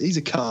a character. He's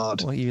a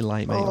card. What you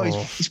like, mate. Oh,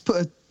 he's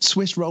put a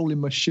Swiss roll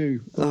in my shoe.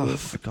 Oh,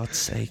 for God's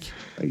sake.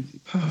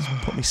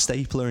 Put me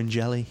stapler and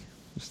jelly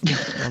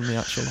on the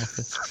actual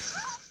office.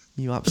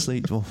 You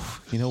absolute,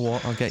 you know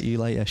what? I'll get you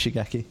later,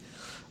 Shigeki.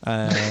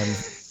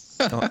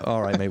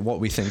 All right, mate. What are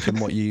we thinking?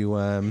 What you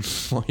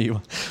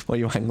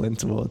angling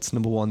towards?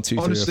 Number 1, 2,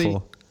 Honestly, 3,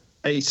 or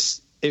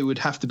 4? It would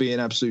have to be an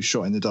absolute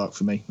shot in the dark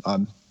for me.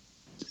 I'm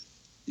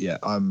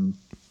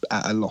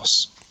at a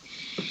loss.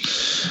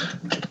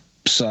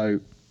 So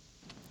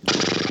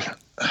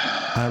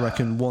I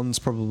reckon 1's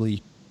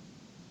probably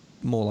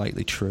more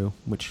likely true,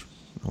 which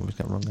I always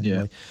get wrong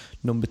anyway.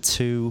 Number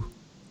 2,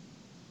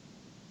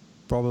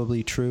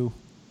 probably true.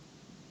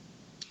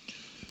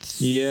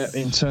 Yeah,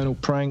 internal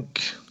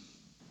prank.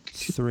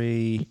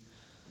 3,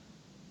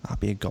 that'd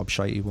be a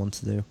gobshite one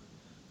to do.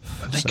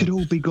 They could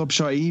all be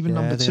gobshite. Even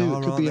number 2,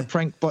 it could be a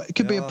prank, but it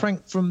could be a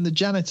prank from the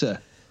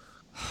janitor.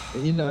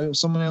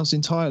 Someone else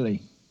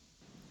entirely.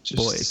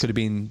 But it could have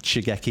been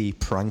Shigeki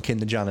pranking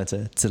the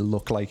janitor to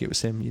look like it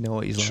was him. You know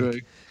what he's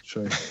like.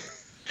 True.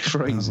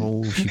 Crazy.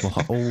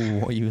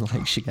 What you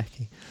like,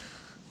 Shigeki?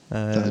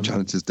 The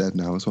janitor's dead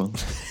now as well.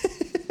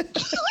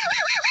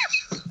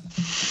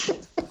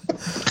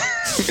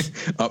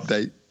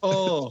 date.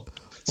 Oh,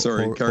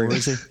 Sorry, or carry on.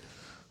 is he?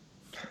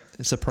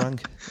 It's a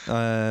prank.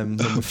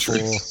 Number 4.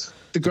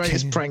 the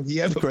greatest prank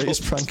he ever The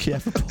greatest pulled. prank he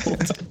ever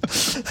pulled.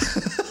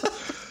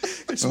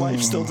 His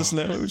wife still doesn't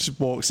know. He just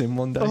walks in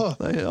one day.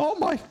 Like, oh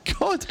my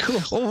God.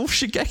 Oh,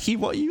 Shigeki,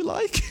 what are you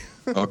like?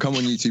 Oh, come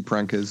on, you two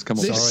prankers. Come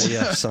on.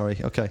 Sorry.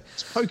 Okay.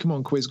 This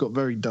Pokemon quiz got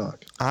very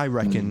dark. I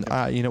reckon,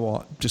 you know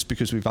what? Just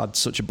because we've had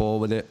such a ball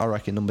with it, I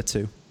reckon number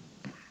 2.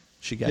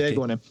 Shigeki. Yeah,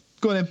 go on in.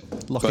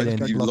 Lock it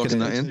in. You locking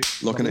that in?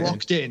 Locking it in.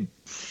 Locked in.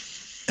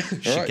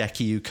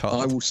 Shigeki, you can't.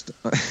 I will.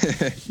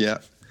 Yeah.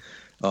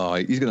 Oh,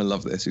 he's going to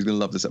love this. He's going to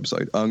love this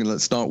episode. I'm going to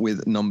start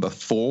with number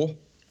 4.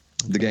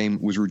 The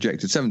game was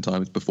rejected 7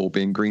 times before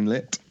being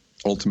greenlit.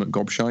 Ultimate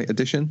Gobshite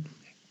Edition.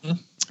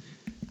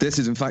 This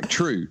is in fact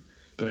true.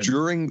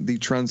 During the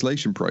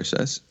translation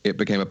process, it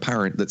became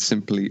apparent that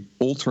simply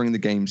altering the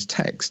game's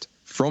text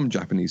from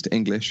Japanese to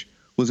English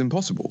was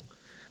impossible,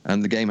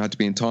 and the game had to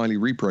be entirely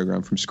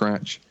reprogrammed from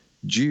scratch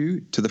due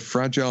to the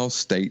fragile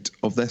state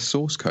of their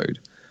source code,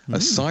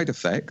 a side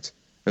effect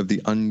of the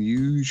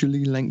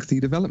unusually lengthy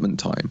development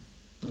time.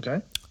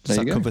 Okay. Does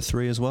that cover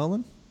 3 as well,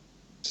 then?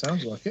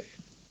 Sounds like it.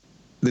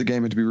 The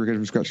game had to be recorded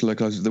from scratch to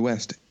localize it to the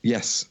West.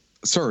 Yes.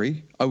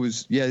 Sorry,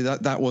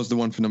 that was the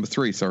one for number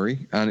 3,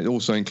 sorry. And it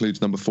also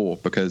includes number 4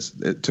 because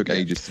it took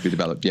ages to be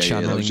developed.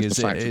 Channeling that was just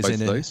a fact of both of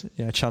those.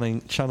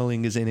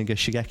 Channeling is in a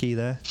Shigeki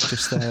there.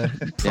 Just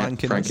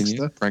pranking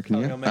you.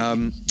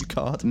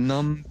 Card.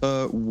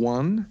 Number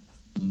 1,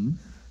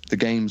 the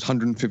game's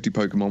 150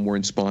 Pokemon were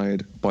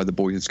inspired by the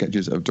boyhood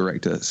sketches of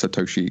director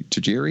Satoshi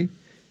Tajiri,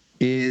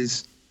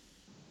 is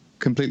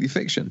completely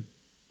fiction.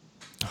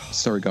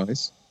 Sorry,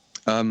 guys.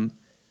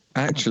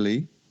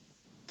 Actually,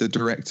 the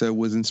director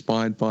was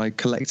inspired by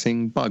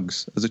collecting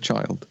bugs as a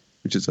child,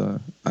 which is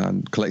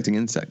collecting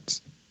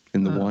insects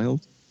in the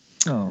wild.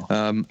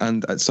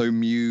 And so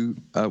Mew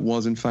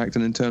was in fact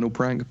an internal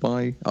prank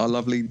by our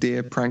lovely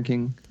dear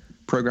pranking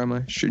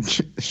programmer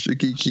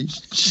Shigeki,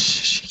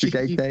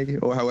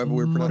 or however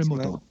we're pronouncing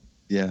that.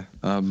 Yeah.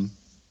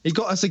 He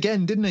got us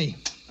again, didn't he?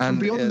 And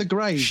beyond the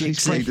grave.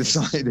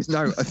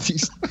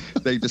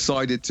 They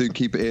decided to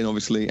keep it in,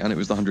 obviously, and it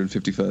was the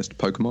 151st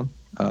Pokemon.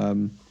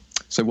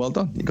 So well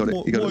done. You got it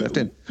left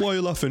in. Why are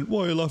you laughing?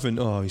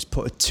 Oh, he's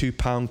put a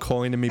 £2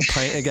 coin in me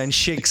paint again.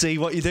 Shigsy,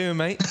 what you doing,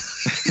 mate?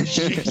 You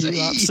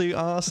absolute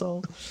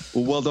arsehole.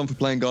 Well, well done for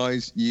playing,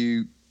 guys.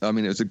 It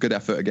was a good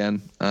effort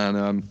again,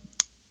 and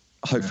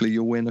hopefully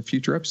you'll win a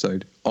future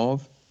episode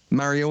of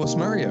Mario vs.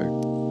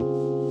 Mario.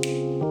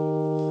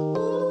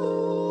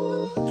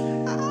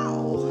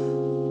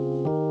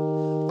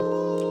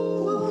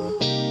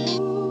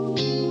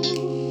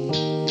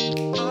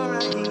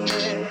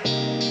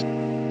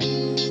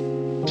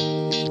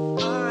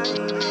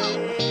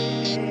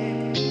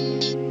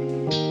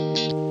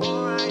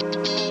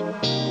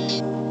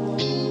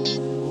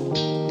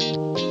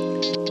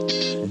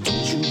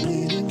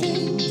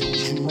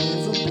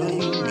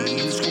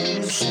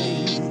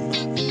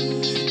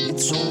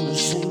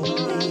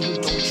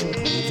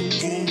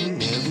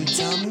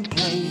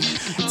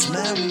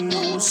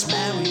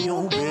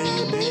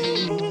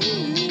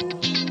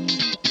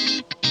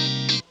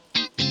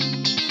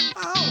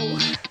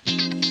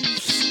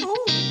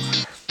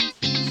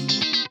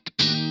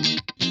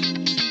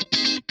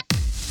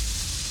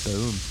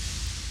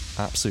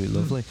 Absolutely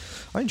lovely.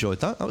 I enjoyed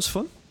that. That was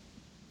fun.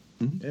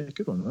 Yeah,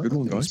 good one. Good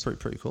one, guys. It was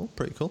pretty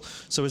cool.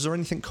 So is there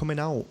anything coming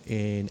out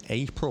in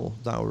April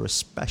that we're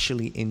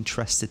especially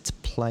interested to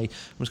play?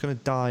 I'm just going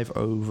to dive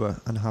over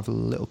and have a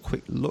little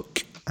quick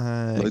look.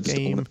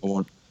 Game.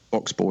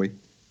 Box Boy.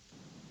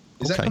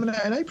 Is that coming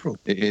out in April?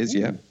 It is,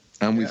 yeah.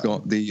 And we've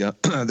got the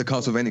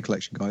Castlevania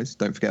collection, guys.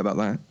 Don't forget about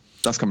that.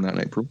 That's coming out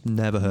in April.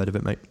 Never heard of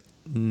it, mate.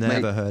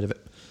 Never heard of it.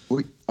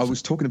 I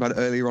was talking about it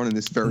earlier on in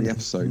this very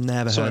episode.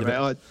 Never heard of it.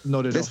 I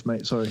nodded off,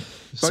 mate. Sorry.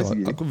 Both of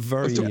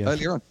you.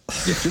 Earlier on.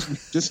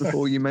 just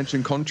before you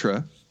mentioned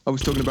Contra, I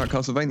was talking about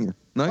Castlevania.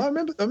 No? I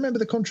remember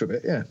the Contra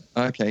bit, yeah.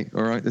 Okay,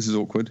 all right. This is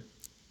awkward.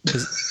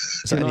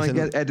 Can I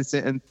edit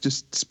it and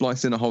just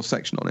splice in a whole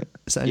section on it?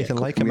 Is that anything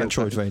like a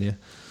Metroidvania?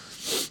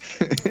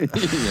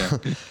 Yeah.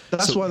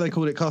 That's why they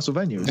called it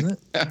Castlevania, isn't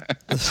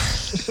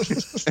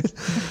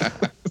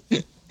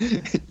it?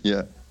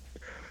 Yeah.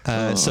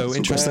 So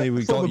interestingly,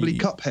 we got probably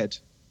Cuphead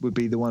would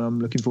be the one I'm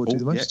looking forward to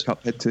the most. Yeah,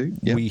 Cuphead too.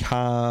 Yeah. We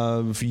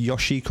have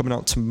Yoshi coming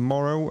out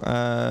tomorrow.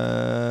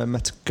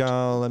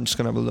 Metagal, I'm just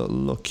going to have a little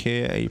look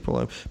here.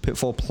 April.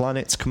 Pitfall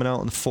Planet's coming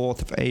out on the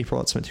 4th of April.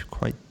 That's meant to be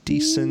quite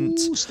decent.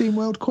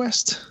 SteamWorld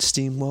Quest.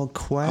 Oh, of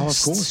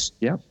course.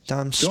 Yeah.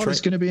 Damn straight. God,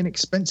 it's going to be an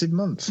expensive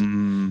month.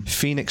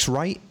 Phoenix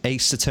Wright,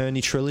 Ace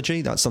Attorney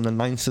Trilogy. That's on the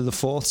 9th of the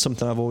 4th.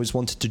 Something I've always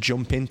wanted to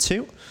jump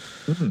into.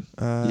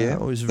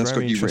 That's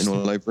got you written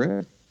all over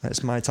it.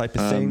 That's my type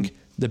of thing.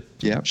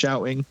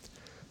 Shouting.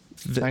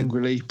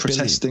 Angrily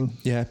protesting.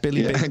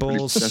 Billy Big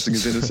Balls. Protesting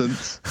his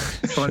innocence.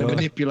 Trying to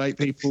manipulate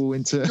people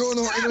into... You're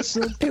not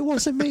innocent. It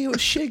wasn't me, it was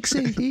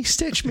Shigsy. He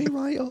stitched me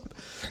right up.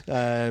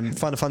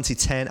 Final Fantasy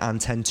X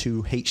and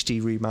X-2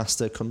 HD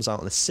Remaster comes out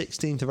on the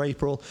 16th of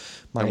April.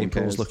 My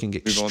April's looking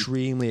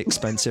extremely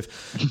expensive.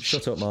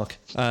 Shut up, Mark.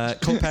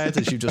 Cuphead,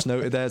 as you just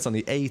noted there, is on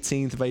the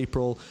 18th of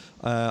April.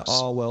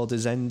 Our World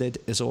Is Ended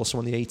is also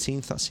on the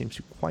 18th. That seems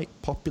to be quite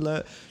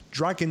popular.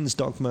 Dragon's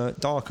Dogma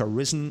Dark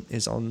Arisen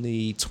is on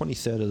the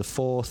 23rd of the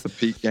 4th. The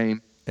peak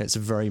game. It's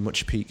very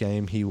much a peak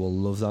game. He will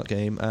love that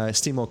game.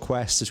 SteamWorld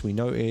Quest, as we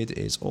noted,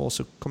 is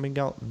also coming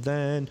out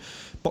then.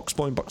 Box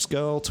Boy and Box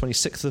Girl,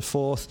 26th of the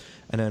 4th.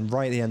 And then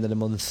right at the end of the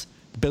month,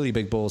 Billy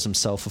Big Balls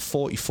himself for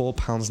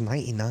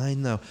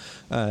 £44.99 though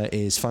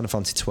is Final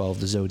Fantasy 12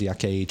 The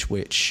Zodiac Age,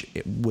 which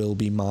it will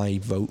be my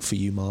vote for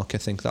you, Mark. I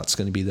think that's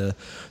going to be the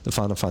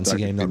Final Fantasy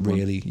game that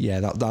really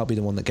that'll be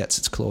the one that gets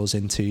its claws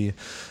into you.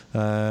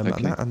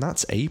 And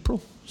that's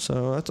April,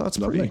 so that's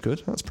pretty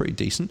good. That's pretty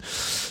decent.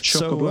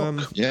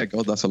 Yeah,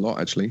 God, that's a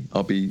lot actually.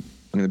 I'm going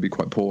to be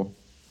quite poor.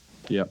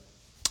 Yeah.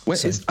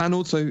 And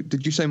also,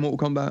 did you say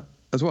Mortal Kombat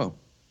as well?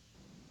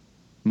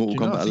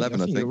 Mortal Kombat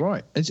 11, I think. You're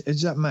right.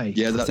 Is that May?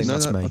 Yeah, I think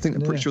that's May. I'm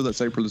pretty sure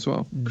that's April as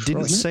well.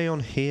 Didn't say on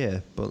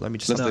here, but let me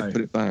just... Let's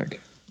put it back.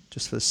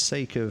 Just for the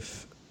sake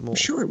of... I'm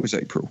sure it was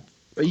April.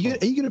 Are you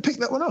going to pick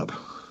that one up?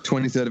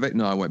 23rd of April.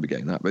 No, I won't be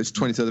getting that, but it's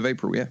 23rd of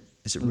April, yeah.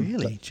 Is it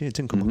really? Gee, it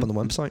didn't come up on the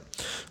website.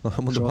 I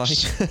wonder why.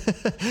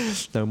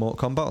 No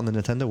Mortal Kombat on the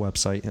Nintendo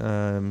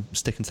website.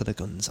 Sticking to the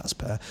guns, as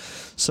per.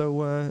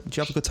 So, do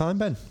you have a good time,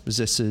 Ben?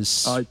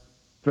 I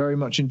very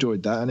much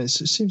enjoyed that, and it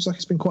seems like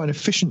it's been quite an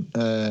efficient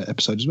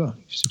episode as well.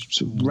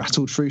 Sort of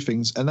rattled through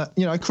things, and that,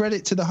 I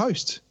credit to the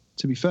host.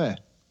 To be fair,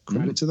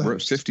 credit to the host. We're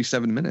at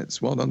 57 minutes.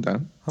 Well done,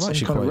 Dan. I'm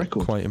actually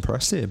quite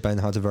impressed here. Ben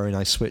had a very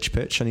nice switch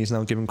pitch, and he's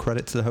now giving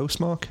credit to the host,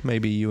 Mark.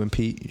 Maybe you and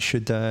Pete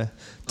should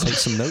take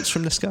some notes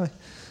from this guy.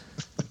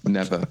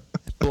 Never.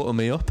 Butter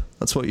me up.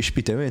 That's what you should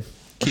be doing.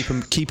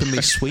 Keeping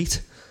me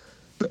sweet.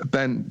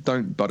 Ben,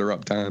 don't butter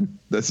up Dan.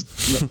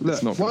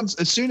 That's not.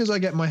 As soon as I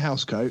get my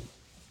house coat,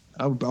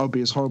 I'll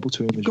be as horrible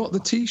to him as you. Got the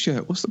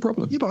T-shirt. What's the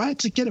problem? Yeah, but I had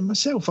to get it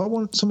myself. I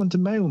want someone to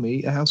mail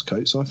me a house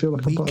coat, so I feel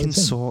like we can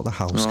sort the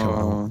house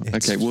coat out.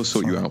 Okay, we'll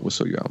sort you out. We'll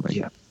sort you out, mate.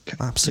 Yeah,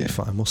 absolutely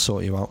fine. We'll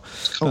sort you out.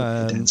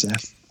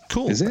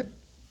 Cool. Is it?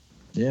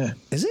 Yeah.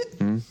 Is it?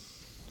 I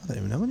don't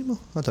even know anymore.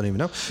 I don't even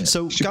know. Yeah.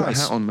 So, you guys, put a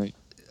hat on, mate.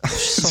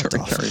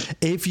 Sorry,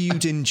 if you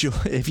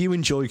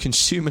enjoy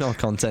consuming our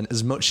content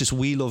as much as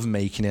we love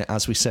making it,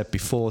 as we said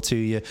before to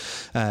you,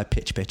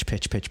 pitch,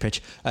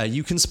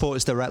 you can support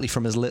us directly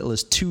from as little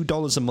as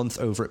 $2 a month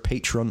over at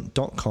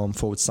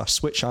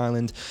patreon.com/Switch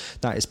Island.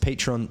 That is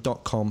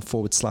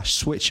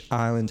patreon.com/Switch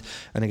Island.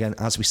 And again,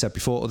 as we said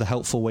before, other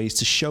helpful ways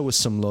to show us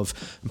some love.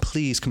 And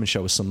please come and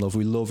show us some love.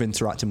 We love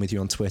interacting with you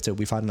on Twitter.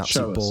 We've had an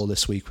absolute ball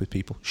this week with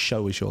people.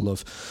 Show us your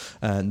love.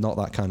 Not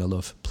that kind of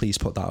love. Please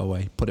put that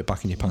away. Put it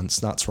back in your pants.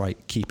 That's right.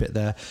 Keep it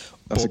there.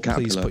 That's a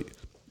caterpillar.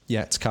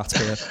 It's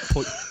caterpillar.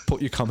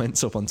 put your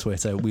comments up on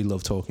Twitter. We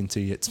love talking to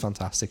you. It's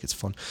fantastic. It's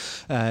fun.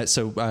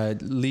 So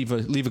leave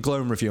a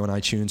glowing review on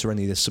iTunes or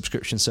any of the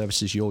subscription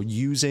services you're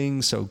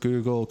using. So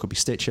Google, could be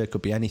Stitcher,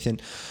 could be anything.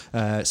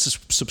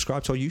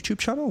 Subscribe to our YouTube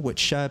channel,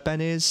 which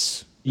Ben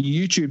is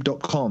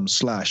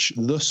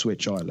youtube.com/The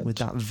Switch Island with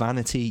that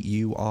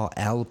vanity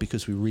URL,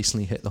 because we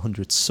recently hit the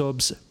 100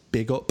 subs.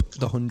 Big up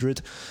the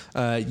 100.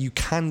 You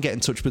can get in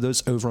touch with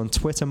us over on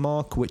Twitter,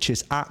 Mark, which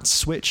is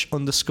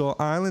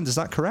 @Switch_Island. Is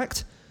that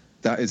correct?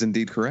 That is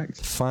indeed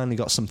correct. Finally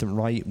got something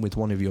right with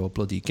one of your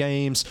bloody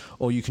games.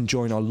 Or you can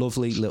join our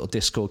lovely little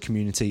Discord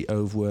community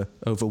over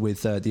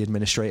with the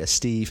administrator,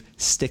 Steve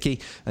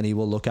Sticky, and he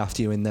will look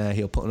after you in there.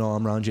 He'll put an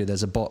arm around you.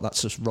 There's a bot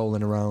that's just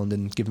rolling around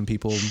and giving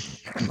people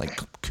like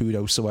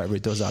kudos or whatever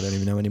it does. I don't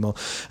even know anymore.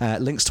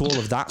 Links to all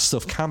of that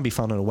stuff can be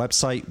found on our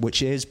website,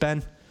 which is,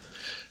 Ben?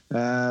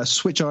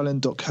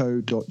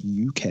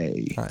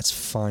 switchisland.co.uk. That's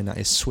fine. That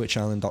is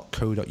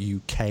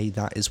switchisland.co.uk.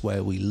 That is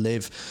where we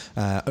live,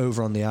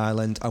 over on the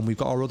island. And we've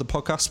got our other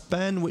podcast,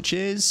 Ben, which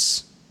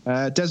is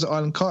Desert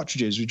Island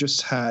Cartridges. We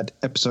just had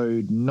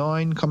episode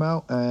 9 come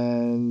out,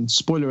 and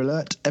spoiler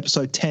alert,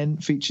 episode 10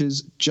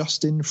 features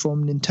Justin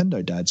from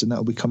Nintendo Dads, and that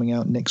will be coming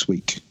out next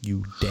week.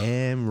 You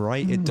damn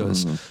right it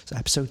does. It's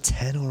episode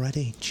 10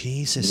 already.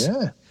 Jesus.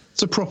 Yeah.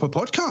 It's a proper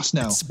podcast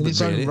now in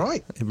its own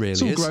right. It really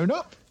is. It's all grown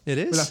up. It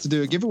is. We'll have to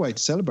do a giveaway to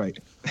celebrate.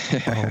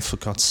 Oh, for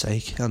God's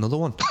sake. Another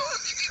one.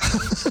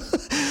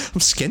 I'm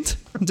skint.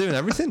 I'm doing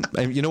everything.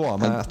 You know what? I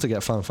might have to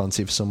get Final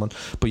Fantasy for someone.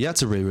 But yeah,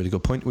 it's a really, really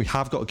good point. We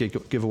have got a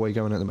giveaway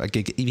going at the moment.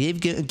 A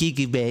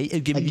gigabyte.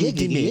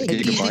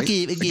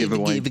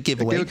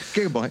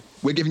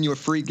 We're giving you a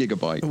free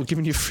gigabyte. We're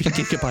giving you a free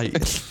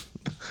gigabyte.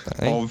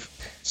 Of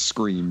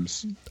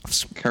screams.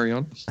 Carry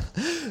on.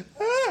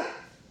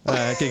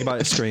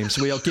 Gigabyte of streams.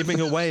 We are giving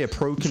away a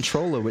Pro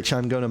Controller, which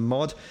I'm going to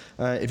mod.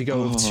 If you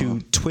go over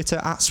to Twitter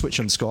at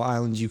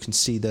 @switch_island, you can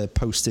see the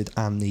posted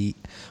and the,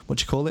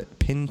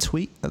 pin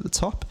tweet at the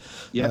top.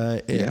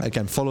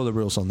 Again, follow the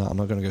rules on that. I'm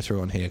not going to go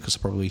through on here because I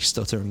probably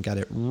stutter and get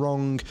it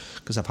wrong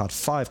because I've had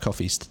 5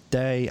 coffees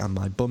today and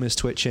my bum is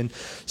twitching.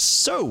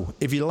 So,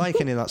 if you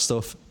like any of that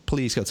stuff,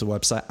 please go to the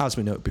website, as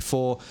we noted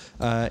before.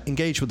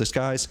 Engage with us,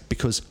 guys,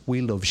 because we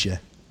loves you.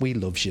 We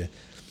loves you.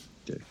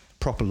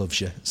 Proper loves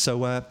you.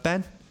 So,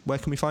 Ben, where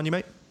can we find you,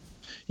 mate?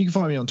 You can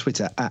find me on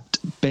Twitter at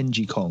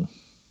Benji Kong.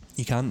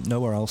 You can.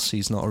 Nowhere else.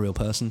 He's not a real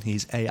person.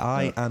 He's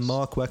AI. Yes. And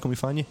Mark, where can we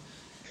find you?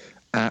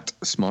 At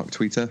Smart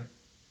Tweeter.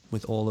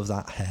 With all of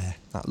that hair.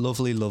 That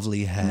lovely,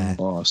 lovely hair.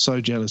 Oh,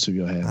 so jealous of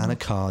your hair. And a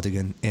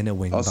cardigan in a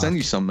wing. I'll send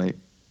you some, mate.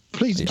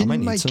 Please, can you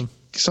make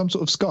some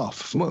sort of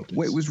scarf? Well,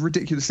 it was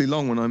ridiculously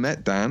long when I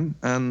met Dan,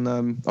 and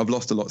I've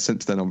lost a lot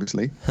since then,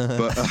 obviously.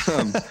 But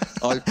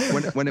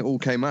when it all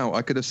came out,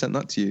 I could have sent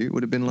that to you. It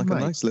would have been like a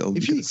nice little.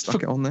 If you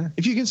stuck it on there.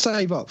 If you can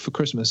save up for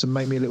Christmas and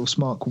make me a little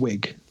smart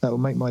wig, that will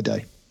make my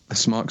day. A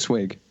smart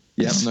swig.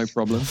 Yeah, no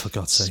problem. For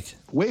God's sake.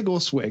 Wig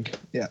or swig?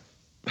 Yeah.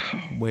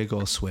 Wig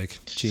or swig.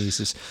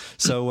 Jesus.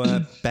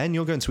 So, Ben,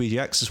 you're going to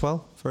EGX as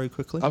well, very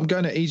quickly? I'm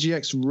going to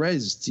EGX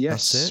Rezzed,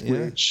 yes. That's it,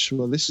 yeah. Which,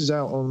 well, this is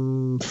out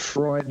on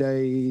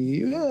Friday.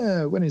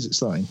 Yeah, when is it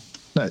starting?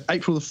 No,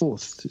 April the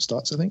 4th it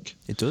starts, I think.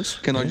 It does.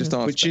 Can I just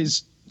ask? Which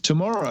is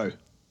tomorrow,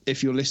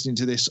 if you're listening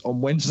to this on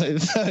Wednesday the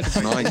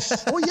 3rd.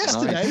 Nice. Or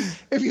yesterday,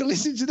 if you're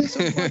listening to this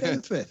on Friday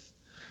the 5th.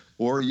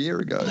 Or a year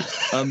ago.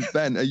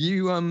 Ben, are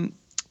you...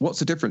 what's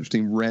the difference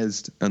between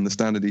Rezzed and the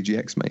standard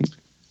EGX, mate?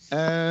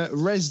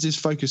 Rezzed is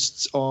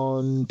focused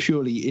on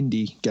purely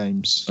indie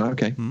games.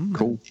 Okay,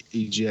 cool.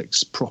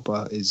 EGX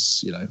proper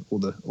is,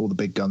 all the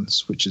big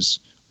guns, which is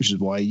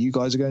why you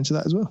guys are going to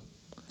that as well.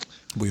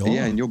 We are.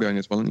 Yeah, and you're going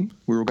as well, aren't you?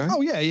 We're all going.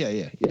 Oh yeah.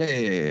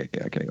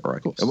 Okay, all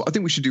right. Well, I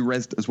think we should do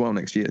Rezzed as well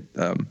next year.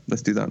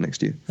 Let's do that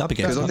next year. That'd be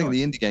good. Because I think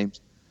the indie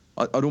games,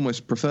 I'd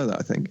almost prefer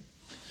that. I think.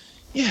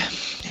 Yeah,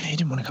 you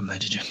didn't want to come there,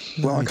 did you?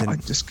 Well, I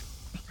just.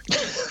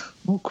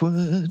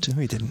 Awkward. No,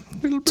 he didn't. A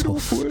little bit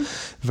awkward.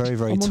 Very,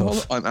 very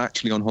tough. I'm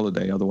actually on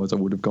holiday, otherwise I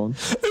would have gone.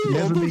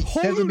 Never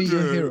be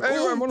your hero.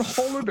 Oh, I'm on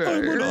holiday.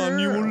 I'm on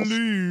annual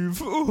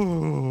leave.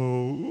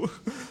 Oh,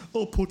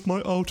 I'll put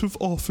my out of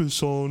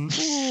office on.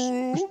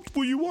 Oh,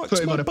 will you wax put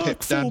him my on a back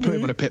pip, for Dan. me? Put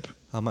him on a pip.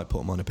 I might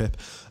put him on a pip.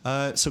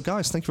 So,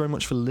 guys, thank you very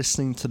much for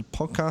listening to the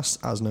podcast.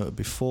 As noted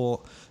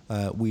before,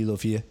 we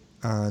love you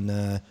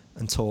and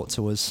talk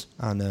to us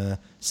and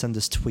send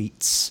us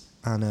tweets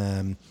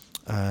and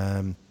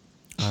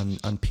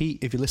Pete,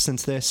 if you're listening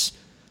to this,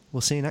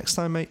 we'll see you next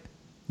time, mate.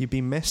 You've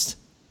been missed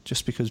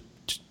just because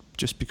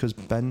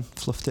Ben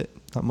fluffed it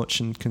that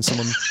much. And can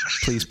someone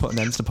please put an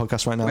end to the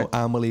podcast right now?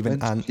 And we're leaving.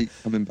 When's Pete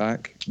coming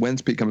back?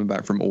 When's Pete coming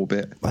back from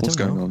orbit? What's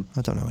going on?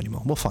 I don't know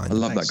anymore. We'll find. I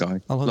love that guy.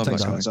 I love that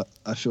guy. Guys.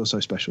 I feel so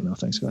special now.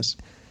 Thanks, guys.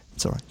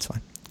 It's all right. It's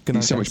fine. Good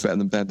night, He's so much better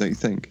than Ben, don't you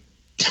think?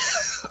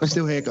 I'm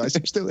still here, guys.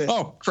 I'm still here.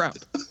 Oh crap!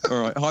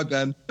 All right. Hi,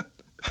 Ben.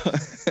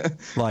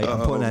 Right. I'm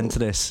putting an end to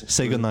this.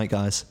 Say good night,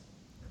 guys.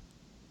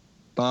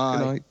 Bye.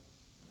 Good night.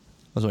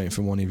 I was waiting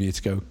for one of you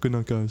to go, good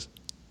night, guys.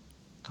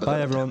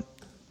 Bye, everyone.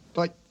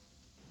 Bye.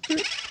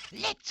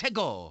 Let's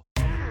go.